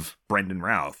emotive Brendan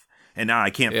Routh. And now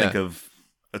I can't think of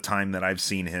a time that I've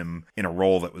seen him in a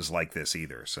role that was like this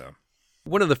either. So,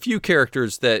 one of the few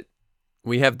characters that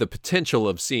we have the potential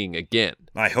of seeing again.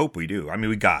 I hope we do. I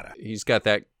mean, we gotta. He's got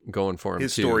that going for him.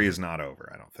 His story is not over,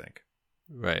 I don't think.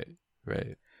 Right.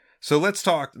 So let's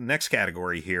talk. Next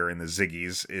category here in the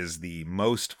Ziggies is the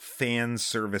most fan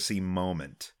servicey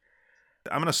moment.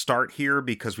 I'm going to start here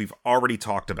because we've already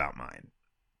talked about mine.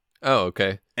 Oh,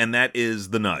 okay. And that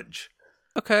is the nudge.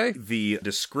 Okay. The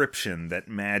description that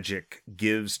Magic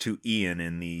gives to Ian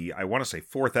in the, I want to say,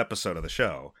 4th episode of the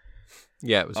show.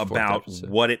 Yeah, it was about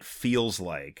what it feels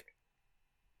like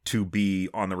to be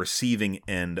on the receiving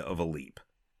end of a leap.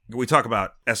 We talk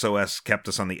about SOS kept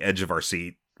us on the edge of our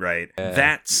seat. Right.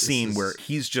 That scene where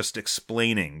he's just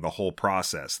explaining the whole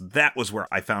process. That was where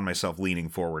I found myself leaning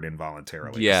forward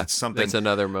involuntarily. Yeah. It's something, that's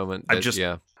another moment. I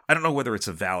don't know whether it's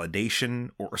a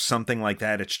validation or something like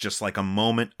that. It's just like a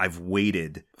moment I've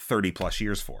waited 30 plus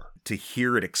years for, to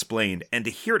hear it explained, and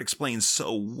to hear it explained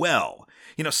so well.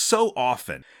 So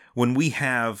often when we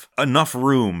have enough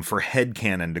room for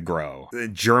headcanon to grow,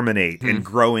 germinate, and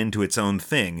grow into its own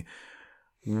thing,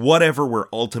 whatever we're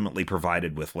ultimately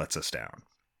provided with lets us down.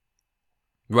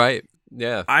 Right,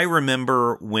 yeah. I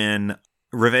remember when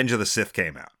Revenge of the Sith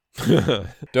came out.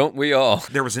 Don't we all?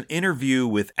 There was an interview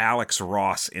with Alex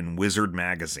Ross in Wizard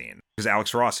magazine. Because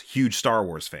Alex Ross, huge Star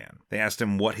Wars fan. They asked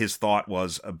him what his thought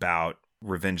was about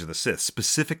Revenge of the Sith,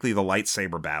 specifically the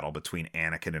lightsaber battle between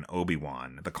Anakin and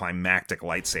Obi-Wan, the climactic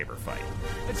lightsaber fight.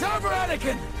 It's over,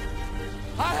 Anakin!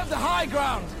 I have the high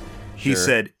ground! He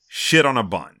said, shit on a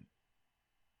bun.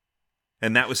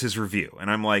 And that was his review. And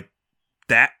I'm like,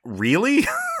 that really?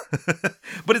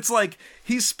 But it's like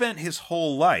he's spent his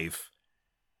whole life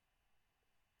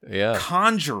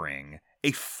conjuring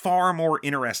a far more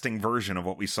interesting version of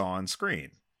what we saw on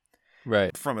screen.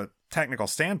 Right. From a technical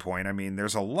standpoint, I mean,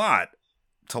 there's a lot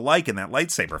to like in that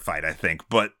lightsaber fight, I think.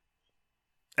 But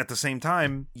at the same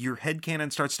time, your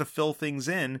headcanon starts to fill things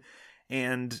in,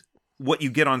 and what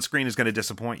you get on screen is going to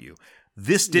disappoint you.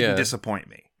 This didn't disappoint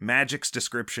me. Magic's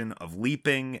description of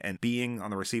leaping and being on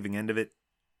the receiving end of it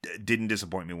didn't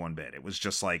disappoint me one bit. It was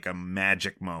just like a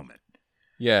magic moment.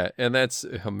 Yeah, and that's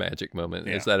a magic moment.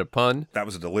 Yeah. Is that a pun? That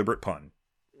was a deliberate pun.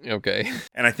 Okay.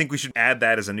 And I think we should add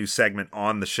that as a new segment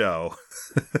on the show.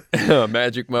 A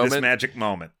magic moment? This magic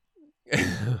moment.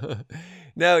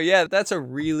 No, yeah, that's a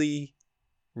really,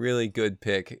 really good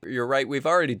pick. You're right, we've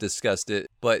already discussed it,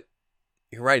 but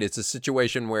you're right, it's a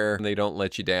situation where they don't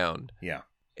let you down. Yeah.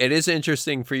 It is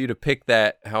interesting for you to pick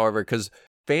that, however, because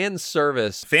fan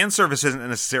service. Fan service isn't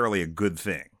necessarily a good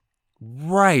thing.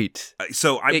 Right.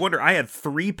 So I wonder, I had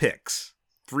 3 picks,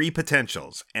 3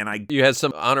 potentials, and You had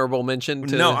some honorable mention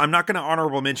to... No, I'm not going to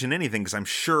honorable mention anything because I'm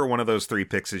sure one of those 3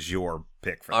 picks is your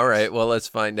pick for All this. right, well, let's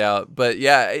find out. But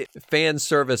yeah, fan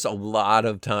service a lot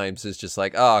of times is just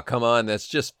like, oh, come on, that's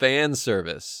just fan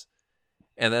service.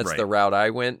 And that's the route I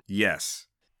went. Yes.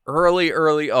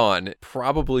 Early on,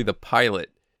 probably the pilot,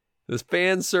 this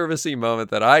fan servicey moment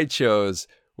that I chose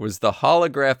was the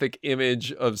holographic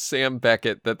image of Sam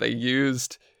Beckett that they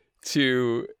used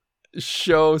to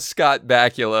show Scott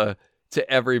Bakula to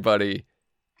everybody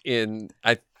in,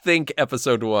 I think,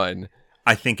 episode 1.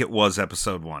 I think it was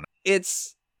episode 1.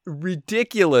 It's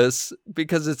ridiculous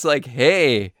because it's like,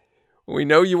 hey, we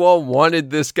know you all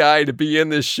wanted this guy to be in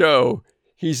this show.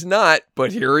 He's not,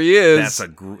 but here he is.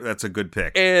 That's a good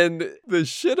pick. And the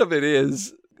shit of it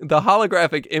is, the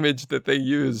holographic image that they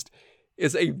used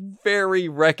is a very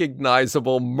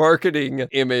recognizable marketing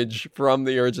image from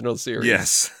the original series.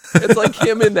 Yes. It's like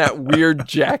him in that weird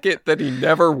jacket that he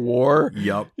never wore.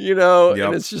 Yep. You know, Yep.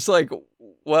 And it's just like,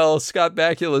 well, Scott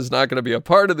Bakula is not going to be a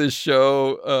part of this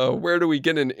show. Where do we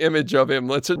get an image of him?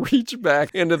 Let's reach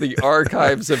back into the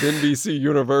archives of NBC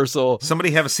Universal.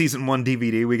 Somebody have a season 1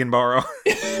 DVD we can borrow?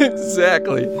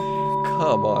 Exactly.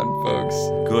 Come on, folks.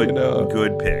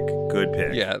 Good pick. Good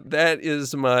pick. Yeah, that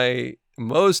is my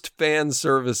most fan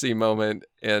servicey moment,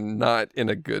 and not in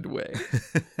a good way.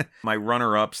 My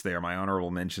runner-ups there, my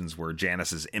honorable mentions were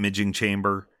Janice's imaging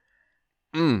chamber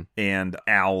and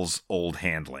Al's old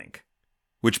hand link,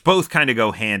 which both kind of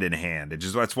go hand in hand.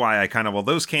 That's why I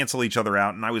those cancel each other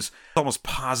out, and I was almost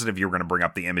positive you were going to bring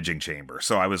up the imaging chamber.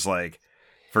 So I was like,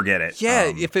 forget it.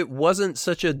 Yeah, if it wasn't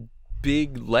such a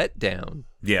big letdown.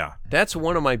 Yeah. That's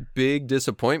one of my big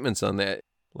disappointments on that.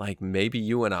 Like, maybe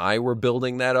you and I were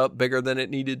building that up bigger than it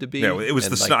needed to be. No, it was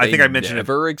and I think I mentioned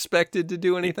never expected to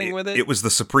do anything with it. It was the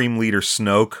Supreme Leader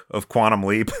Snoke of Quantum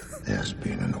Leap. There's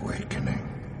been an awakening.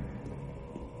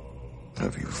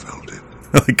 Have you felt it?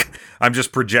 Like, I'm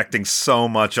just projecting so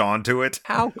much onto it.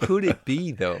 How could it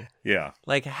be, though? Yeah.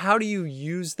 Like, how do you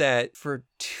use that for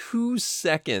 2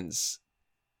 seconds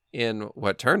in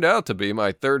what turned out to be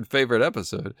my 3rd favorite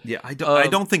episode? Yeah, I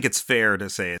don't think it's fair to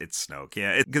say it's Snoke.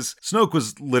 Yeah, because Snoke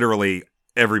was literally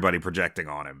everybody projecting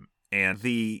on him. And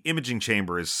the imaging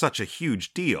chamber is such a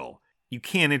huge deal. You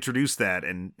can't introduce that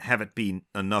and have it be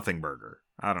a nothing burger.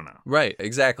 I don't know. Right,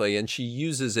 exactly. And she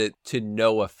uses it to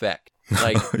no effect.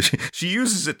 Like she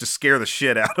uses it to scare the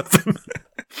shit out of him.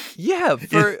 Yeah,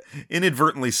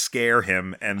 inadvertently scare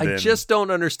him, and then... I just don't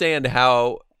understand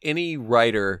how any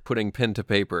writer putting pen to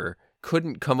paper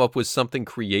couldn't come up with something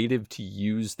creative to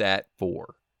use that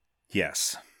for.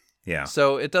 Yes. Yeah.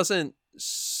 So it doesn't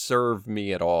serve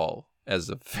me at all as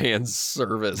a fan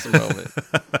service moment.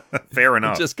 Fair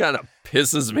enough. It just kind of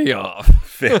pisses me off.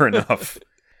 Fair enough.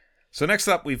 So next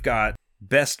up, we've got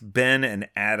Best Ben and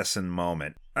Addison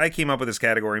Moment. I came up with this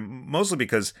category mostly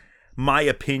because my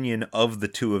opinion of the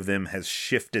two of them has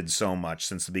shifted so much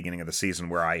since the beginning of the season,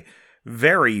 where I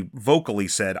very vocally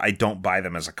said I don't buy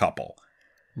them as a couple.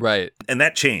 Right. And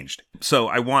that changed. So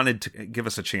I wanted to give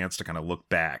us a chance to kind of look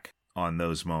back on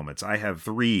those moments. I have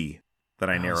 3 that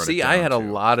I narrowed it down See, I had a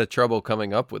lot of trouble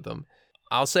coming up with them.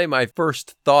 I'll say my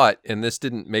first thought, and this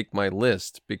didn't make my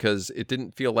list because it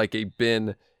didn't feel like a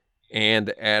Ben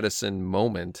and Addison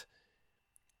moment,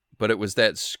 but it was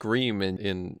that scream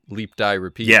in Leap, Die,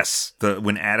 Repeat. Yes,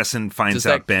 when Addison finds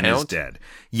out Ben is dead.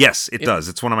 Yes, it does.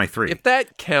 It's one of my 3. If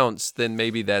that counts, then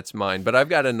maybe that's mine. But I've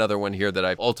got another one here that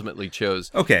I ultimately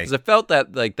chose. Okay. Because I felt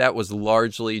that like that was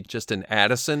largely just an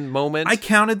Addison moment. I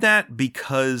counted that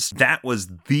because that was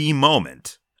the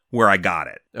moment where I got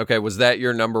it. Okay, was that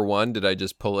your number 1? Did I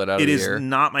just pull it out of the air? It is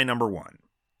not my number 1.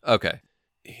 Okay.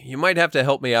 You might have to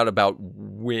help me out about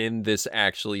when this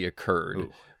actually occurred.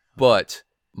 Ooh. But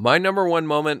my number 1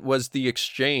 moment was the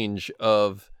exchange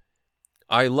of,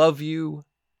 I love you,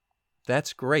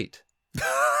 that's great.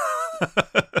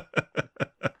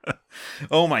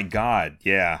 Oh my God,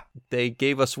 yeah. They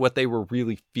gave us what they were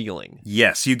really feeling.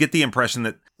 Yes, you get the impression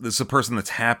that this is a person that's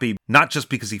happy, not just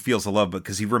because he feels the love, but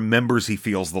because he remembers he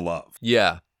feels the love.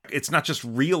 Yeah. It's not just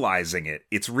realizing it,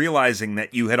 it's realizing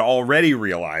that you had already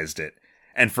realized it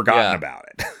and forgotten about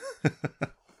it.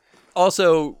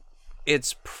 Also,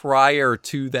 it's prior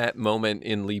to that moment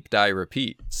in Leap, Die,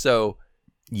 Repeat. So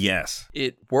yes,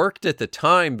 it worked at the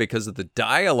time because of the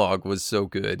dialogue was so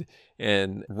good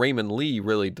and Raymond Lee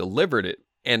really delivered it.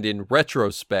 And in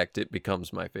retrospect, it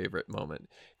becomes my favorite moment.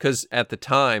 Because at the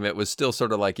time, it was still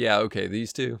sort of like, yeah, okay,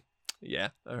 these two. Yeah,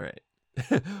 all right.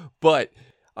 But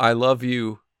I love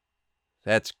you.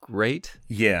 that's great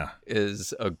Yeah.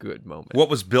 is a good moment. What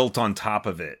was built on top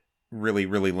of it really,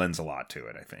 really lends a lot to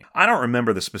it, I think. I don't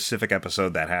remember the specific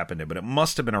episode that happened in, but it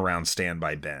must have been around Stand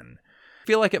By Ben. I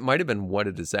feel like it might have been What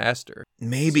a Disaster.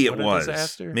 Maybe it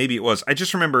was. Maybe it was. I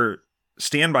just remember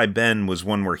Stand By Ben was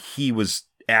one where he was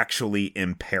actually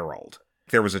imperiled.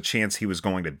 There was a chance he was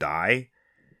going to die.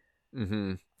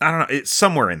 Mm-hmm. I don't know. It's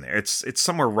somewhere in there. It's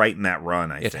somewhere right in that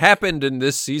run, I think. It happened in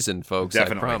this season, folks.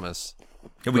 Definitely. I promise.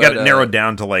 We got it narrowed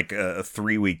down to like a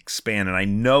 3-week span, and I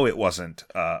know it wasn't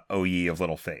O Ye of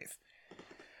Little Faith.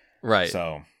 Right.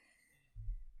 So,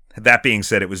 that being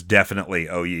said, it was definitely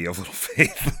O Ye of Little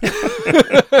Faith.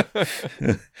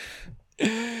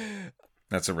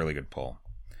 That's a really good pull.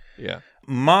 Yeah.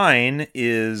 Mine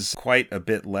is quite a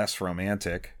bit less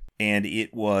romantic, and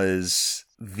it was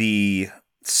the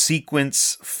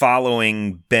sequence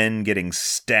following Ben getting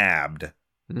stabbed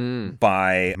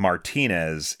by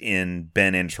Martinez in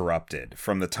Ben Interrupted.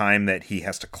 From the time that he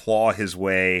has to claw his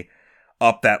way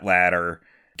up that ladder,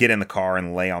 get in the car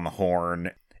and lay on the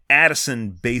horn. Addison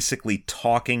basically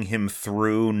talking him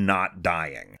through not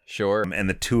dying. Sure. And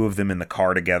the two of them in the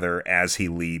car together as he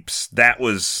leaps. That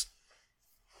was...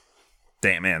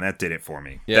 Damn, man, that did it for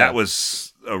me. Yeah. That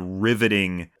was a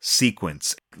riveting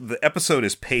sequence. The episode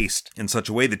is paced in such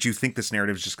a way that you think this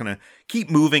narrative is just going to keep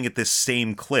moving at this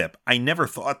same clip. I never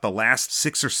thought the last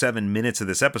 6 or 7 minutes of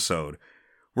this episode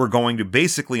were going to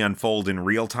basically unfold in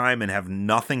real time and have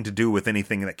nothing to do with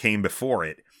anything that came before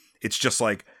it. It's just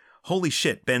like, holy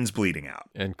shit, Ben's bleeding out.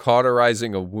 And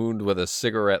cauterizing a wound with a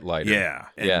cigarette lighter. Yeah.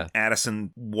 And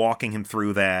Addison walking him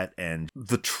through that, and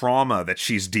the trauma that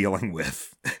she's dealing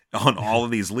with on all of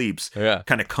these leaps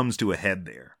kind of comes to a head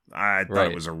there. I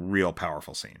thought it was a real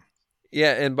powerful scene.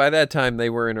 Yeah, and by that time they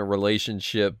were in a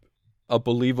relationship, a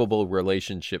believable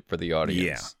relationship for the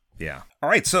audience. Yeah. All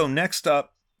right, so next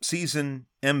up, season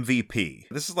MVP.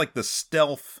 This is like the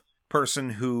stealth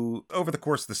person who, over the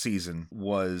course of the season,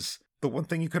 was the one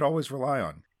thing you could always rely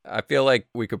on. I feel like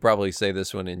we could probably say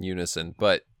this one in unison,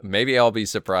 but maybe I'll be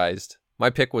surprised.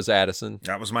 My pick was Addison.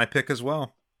 That was my pick as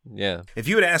well. Yeah. If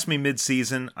you had asked me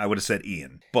mid-season, I would have said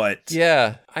Ian, but...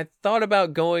 Yeah, I thought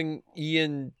about going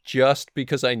Ian just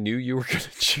because I knew you were going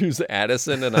to choose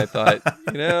Addison, and I thought,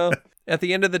 at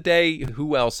the end of the day,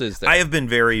 who else is there? I have been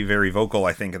very, very vocal,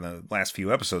 I think, in the last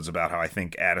few episodes about how I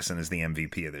think Addison is the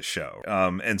MVP of this show.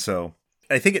 And so...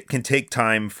 I think it can take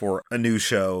time for a new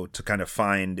show to kind of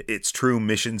find its true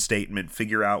mission statement,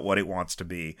 figure out what it wants to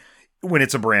be when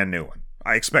it's a brand new one.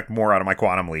 I expect more out of my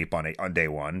Quantum Leap on day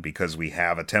one because we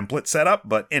have a template set up,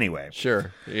 but anyway.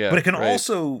 Sure, yeah. But it can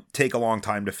also take a long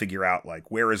time to figure out,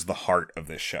 like, where is the heart of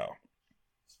this show?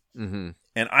 Mm-hmm.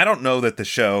 And I don't know that the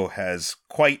show has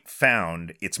quite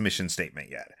found its mission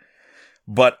statement yet.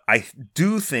 But I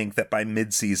do think that by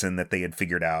mid-season that they had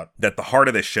figured out that the heart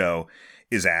of this show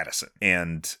is Addison.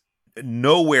 And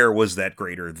nowhere was that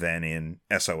greater than in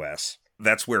SOS.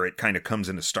 That's where it kind of comes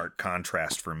into stark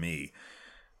contrast for me.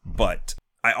 But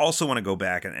I also want to go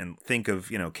back and think of,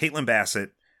 Caitlin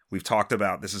Bassett. We've talked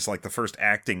about this is like the first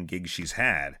acting gig she's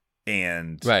had.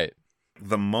 And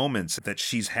the moments that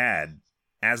she's had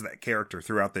as that character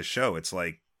throughout this show, it's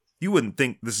like, you wouldn't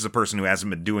think this is a person who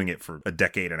hasn't been doing it for a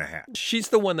decade and a half. She's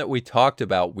the one that we talked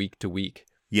about week to week.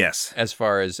 Yes. As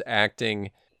far as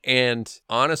acting. And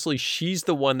honestly, she's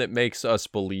the one that makes us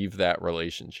believe that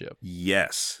relationship.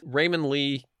 Yes. Raymond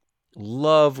Lee,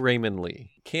 love Raymond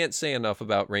Lee. Can't say enough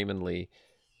about Raymond Lee.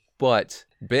 But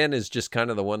Ben is just kind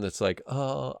of the one that's like,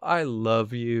 oh, I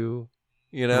love you.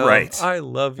 Right. I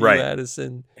love you,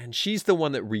 Addison. And she's the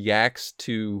one that reacts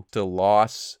to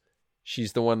loss.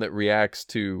 She's the one that reacts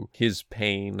to his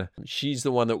pain. She's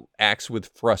the one that acts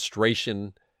with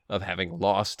frustration of having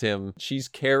lost him. She's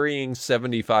carrying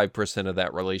 75% of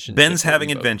that relationship. Ben's having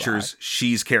adventures.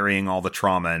 She's carrying all the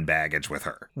trauma and baggage with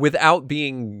her. Without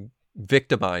being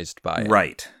victimized by it.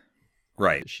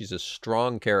 Right. She's a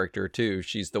strong character, too.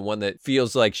 She's the one that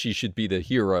feels like she should be the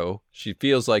hero. She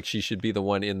feels like she should be the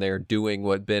one in there doing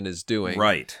what Ben is doing.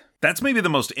 Right. That's maybe the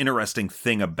most interesting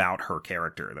thing about her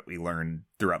character that we learned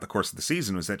throughout the course of the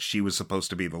season was that she was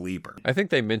supposed to be the leaper. I think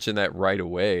they mention that right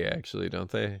away, actually, don't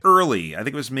they? Early. I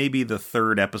think it was maybe the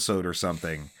 3rd episode or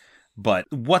something. But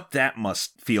what that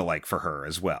must feel like for her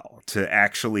as well, to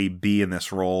actually be in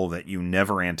this role that you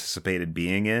never anticipated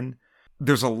being in.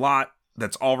 There's a lot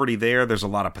that's already there. There's a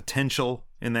lot of potential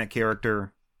in that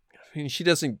character. I mean, she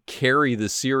doesn't carry the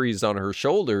series on her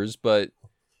shoulders, but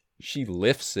she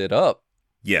lifts it up.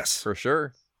 Yes. For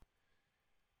sure.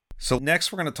 So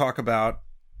next we're going to talk about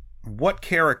what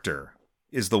character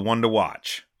is the one to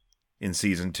watch in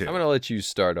season 2. I'm going to let you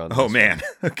start on this. Oh, man.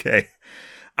 Okay.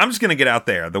 I'm just going to get out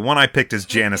there. The one I picked is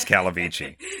Janice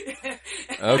Calavici.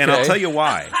 Okay. And I'll tell you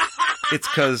why. It's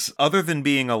because other than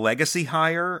being a legacy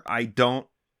hire, I don't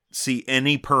see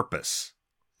any purpose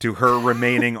to her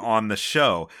remaining on the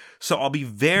show. So I'll be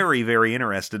very, very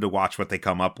interested to watch what they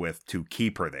come up with to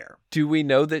keep her there. Do we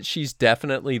know that she's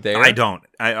definitely there? I don't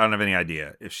have any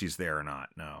idea if she's there or not,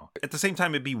 no. At the same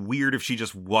time, it'd be weird if she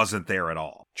just wasn't there at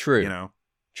all. True. You know?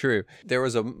 True. There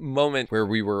was a moment where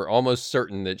we were almost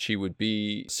certain that she would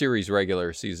be series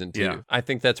regular season 2. Yeah. I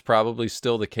think that's probably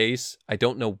still the case. I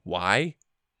don't know why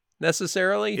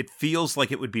necessarily. It feels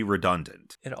like it would be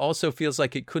redundant. It also feels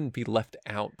like it couldn't be left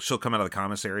out. She'll come out of the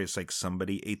commissary. It's like,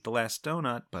 somebody ate the last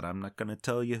donut, but I'm not going to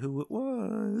tell you who it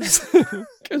was.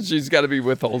 Because she's got to be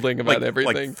withholding about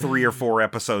everything. Like 3 or 4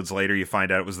 episodes later, you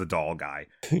find out it was the doll guy.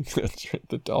 That's right,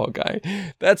 the doll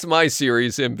guy. That's my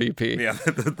series MVP. Yeah,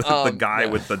 the guy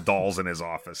with the dolls in his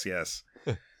office, yes.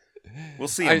 We'll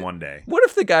see him one day. What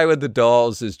if the guy with the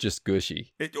dolls is just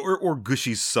Gushy? Or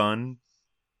Gushy's son.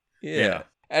 Yeah.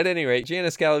 At any rate,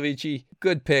 Janice Calavici,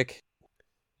 good pick.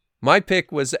 My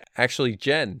pick was actually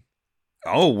Jen.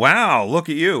 Oh, wow. Look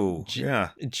at you.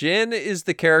 Yeah. Jen is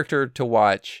the character to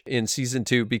watch in season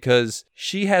 2 because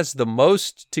she has the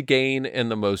most to gain and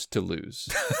the most to lose.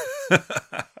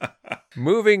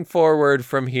 Moving forward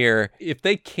from here, if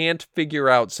they can't figure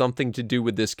out something to do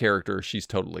with this character, she's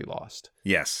totally lost.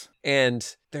 Yes.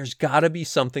 And there's got to be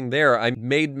something there. I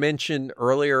made mention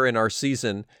earlier in our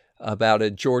season about a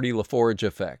Geordie LaForge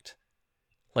effect.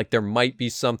 Like there might be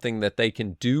something that they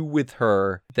can do with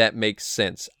her that makes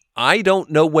sense. I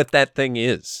don't know what that thing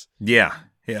is. Yeah.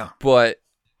 But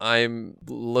I'm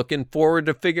looking forward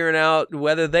to figuring out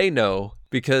whether they know,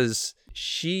 because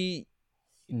she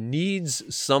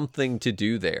needs something to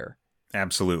do there.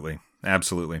 Absolutely.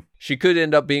 She could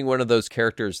end up being one of those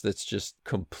characters that's just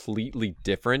completely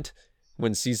different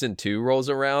when season 2 rolls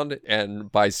around,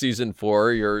 and by season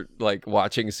 4 you're like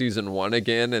watching season 1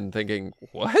 again and thinking,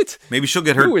 what? Maybe she'll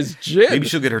get her Who is Jen? Maybe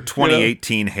she'll get her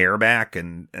 2018 hair back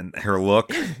and her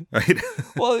look, right?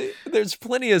 Well, there's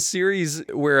plenty of series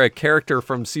where a character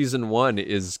from season 1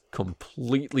 is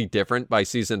completely different by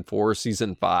season 4,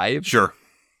 season 5. Sure.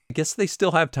 I guess they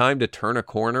still have time to turn a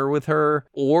corner with her,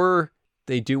 or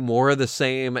they do more of the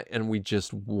same and we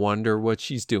just wonder what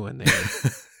she's doing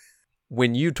there.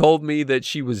 When you told me that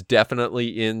she was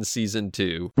definitely in season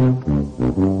 2,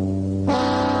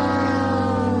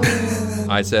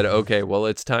 I said, okay, well,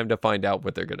 it's time to find out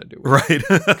what they're going to do. Right.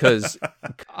 Because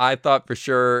I thought for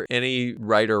sure any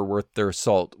writer worth their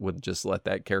salt would just let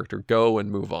that character go and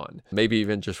move on. Maybe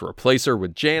even just replace her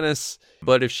with Janice.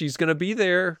 But if she's going to be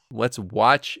there, let's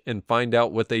watch and find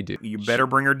out what they do. You better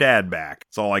bring her dad back.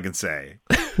 That's all I can say.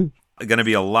 Going to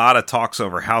be a lot of talks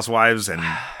over housewives and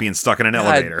being stuck in an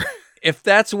elevator. If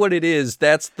that's what it is,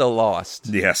 that's the Lost.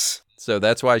 Yes. So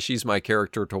that's why she's my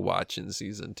character to watch in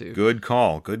season 2. Good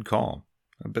call. I'm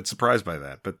a bit surprised by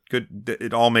that, but good.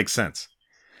 It all makes sense.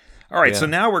 All right, so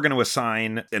now we're going to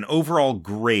assign an overall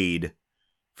grade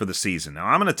for the season. Now,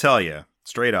 I'm going to tell you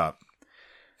straight up,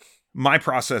 my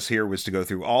process here was to go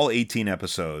through all 18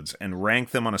 episodes and rank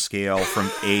them on a scale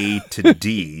from A to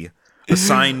D,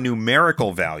 assign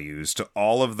numerical values to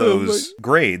all of those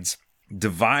grades,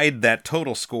 divide that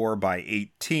total score by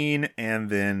 18, and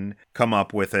then come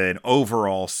up with an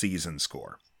overall season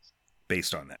score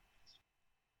based on that.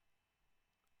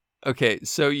 Okay,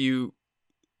 so you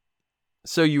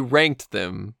ranked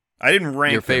them. I didn't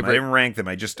rank Your them. favorite? I didn't rank them.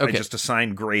 I just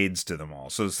assigned grades to them all.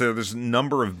 So there's a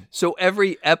number of... So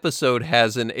every episode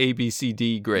has an A, B, C,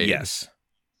 D grade. Yes.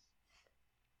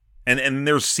 And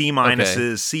there's C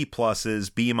minuses, C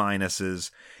pluses, B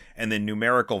minuses, and then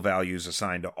numerical values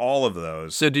assigned to all of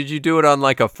those. So did you do it on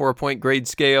like a 4-point grade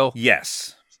scale?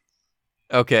 Yes.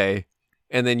 Okay.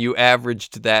 And then you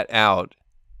averaged that out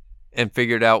and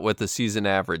figured out what the season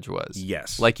average was.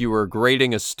 Yes. Like you were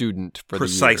grading a student for the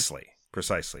year.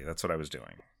 Precisely. That's what I was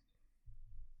doing.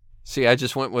 See, I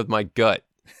just went with my gut.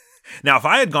 Now, if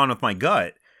I had gone with my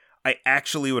gut, I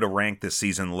actually would have ranked this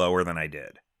season lower than I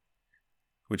did.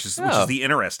 Which is the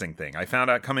interesting thing. I found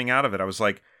out coming out of it, I was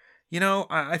like,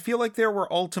 I feel like there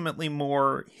were ultimately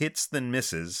more hits than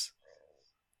misses.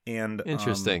 And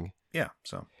interesting.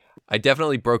 So I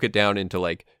definitely broke it down into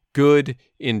like good,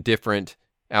 indifferent,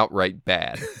 outright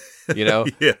bad. Yeah.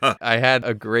 I had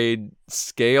a grade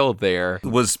scale there.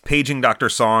 Was paging Dr.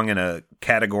 Song in a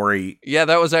category? Yeah,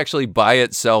 that was actually by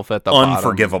itself at the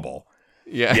unforgivable. Bottom.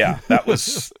 Yeah. Yeah, that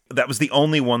was the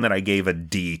only one that I gave a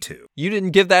D to. You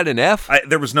didn't give that an F?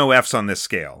 There was no Fs on this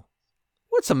scale.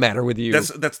 What's the matter with you?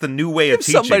 That's the new way of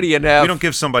teaching. Give somebody an F. We don't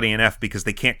give somebody an F because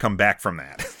they can't come back from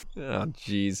that. Oh,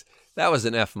 jeez. That was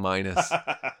an F minus.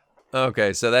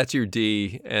 Okay, so that's your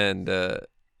D, and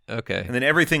okay. And then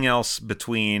everything else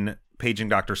between Paging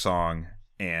Dr. Song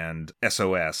and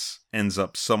SOS ends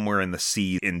up somewhere in the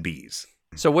C and Bs.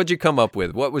 So what'd you come up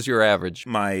with? What was your average?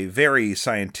 My very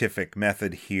scientific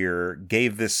method here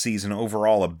gave this season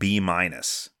overall a B-. A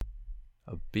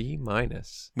B-?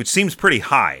 Which seems pretty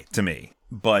high to me,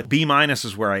 but B-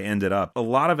 is where I ended up. A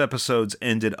lot of episodes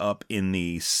ended up in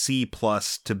the C+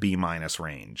 to B-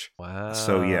 range. Wow.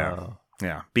 So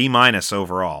yeah, B-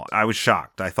 overall. I was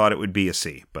shocked. I thought it would be a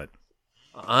C, but...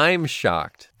 I'm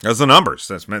shocked. That's the numbers.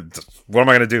 What am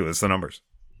I going to do? It's the numbers.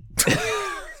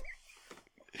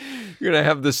 You're going to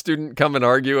have the student come and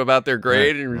argue about their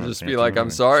grade and just be like, I'm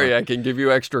sorry, I can give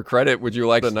you extra credit. Would you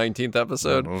like the 19th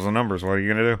episode? Those are the numbers. What are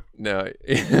you going to do?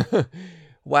 No.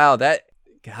 Wow,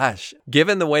 gosh,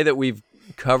 given the way that we've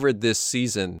covered this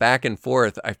season back and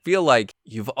forth, I feel like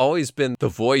you've always been the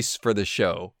voice for the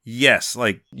show. Yes,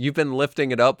 like... You've been lifting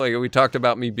it up. Like we talked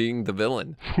about me being the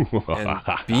villain. And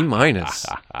B-.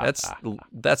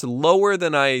 That's lower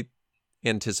than I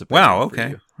anticipated. Wow,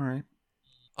 okay. All right.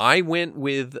 I went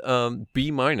with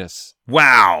B-.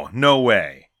 Wow, no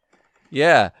way.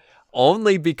 Yeah,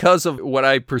 only because of what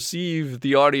I perceive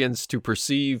the audience to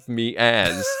perceive me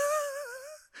as.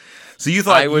 So you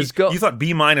thought you thought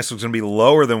B- was going to be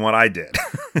lower than what I did.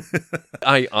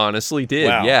 I honestly did.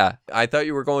 Wow. Yeah, I thought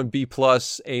you were going B+,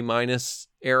 A-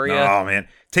 area. Oh man,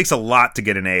 it takes a lot to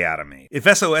get an A out of me. If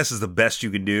SOS is the best you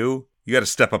can do, you got to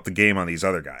step up the game on these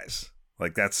other guys.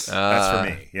 Like that's for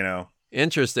me, you know.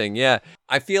 Interesting. Yeah.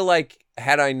 I feel like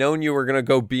had I known you were going to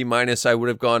go B-, I would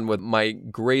have gone with my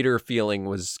greater feeling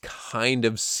was kind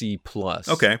of C+.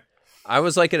 Okay. I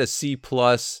was like at a C+,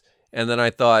 and then I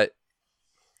thought,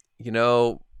 you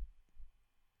know,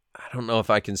 I don't know if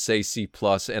I can say C+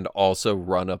 and also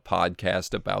run a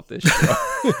podcast about this show.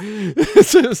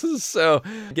 So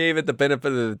gave it the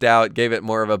benefit of the doubt, gave it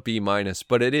more of a B-,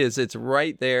 but it's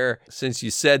right there. Since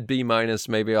you said B-,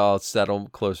 maybe I'll settle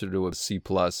closer to a C+.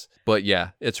 But yeah,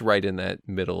 it's right in that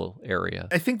middle area.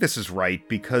 I think this is right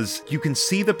because you can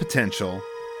see the potential.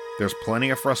 There's plenty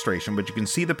of frustration, but you can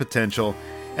see the potential.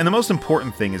 And the most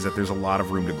important thing is that there's a lot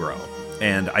of room to grow.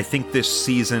 And I think this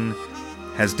season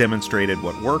has demonstrated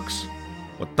what works,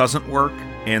 what doesn't work,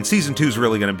 and Season 2 is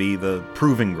really going to be the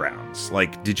proving grounds.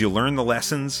 Like, did you learn the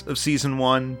lessons of Season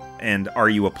 1, and are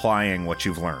you applying what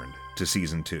you've learned to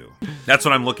Season 2? That's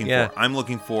what I'm looking for. I'm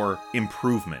looking for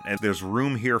improvement, and there's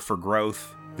room here for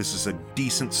growth. This is a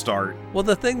decent start. Well,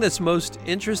 the thing that's most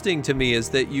interesting to me is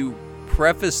that you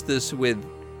preface this with,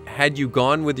 had you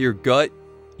gone with your gut,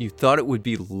 you thought it would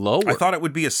be lower. I thought it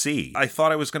would be a C. I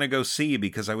thought I was going to go C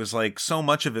because I was like, so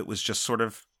much of it was just sort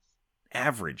of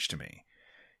average to me.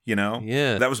 You know?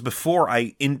 Yeah. That was before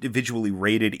I individually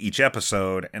rated each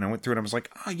episode, and I went through it and I was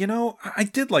like, oh, you know, I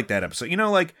did like that episode. You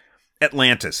know, like,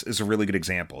 Atlantis is a really good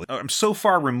example. I'm so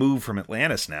far removed from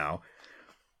Atlantis now,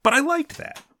 but I liked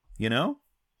that, you know?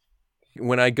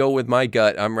 When I go with my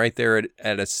gut, I'm right there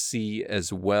at a C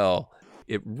as well.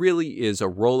 It really is a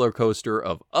roller coaster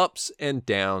of ups and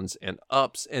downs and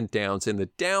ups and downs. And the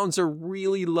downs are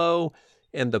really low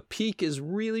and the peak is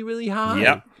really, really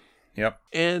high. Yep.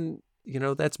 And, you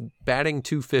know, that's batting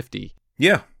 250.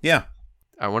 Yeah.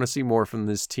 I want to see more from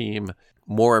this team.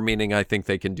 More meaning I think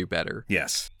they can do better.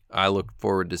 Yes. I look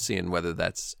forward to seeing whether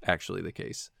that's actually the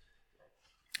case.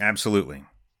 Absolutely.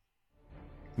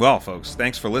 Well, folks,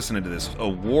 thanks for listening to this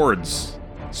awards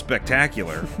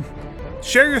spectacular.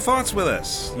 Share your thoughts with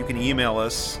us. You can email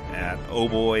us at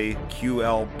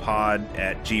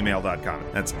OhBoyQLPod@gmail.com.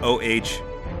 That's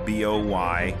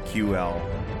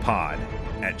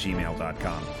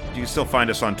OhBoyQLPod@gmail.com. You can still find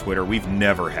us on Twitter. We've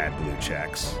never had blue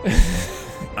checks.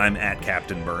 I'm at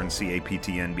Captain Burn,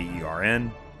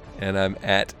 CaptnBern. And I'm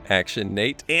at Action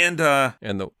Nate. And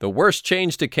the worst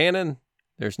change to canon,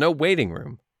 there's no waiting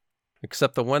room.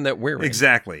 Except the one that we're in.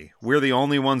 Exactly. We're the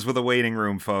only ones with a waiting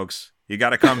room, folks. You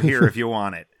got to come here if you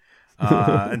want it.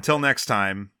 Until next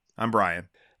time, I'm Brian.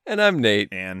 And I'm Nate.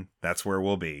 And that's where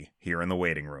we'll be, here in the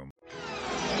waiting room.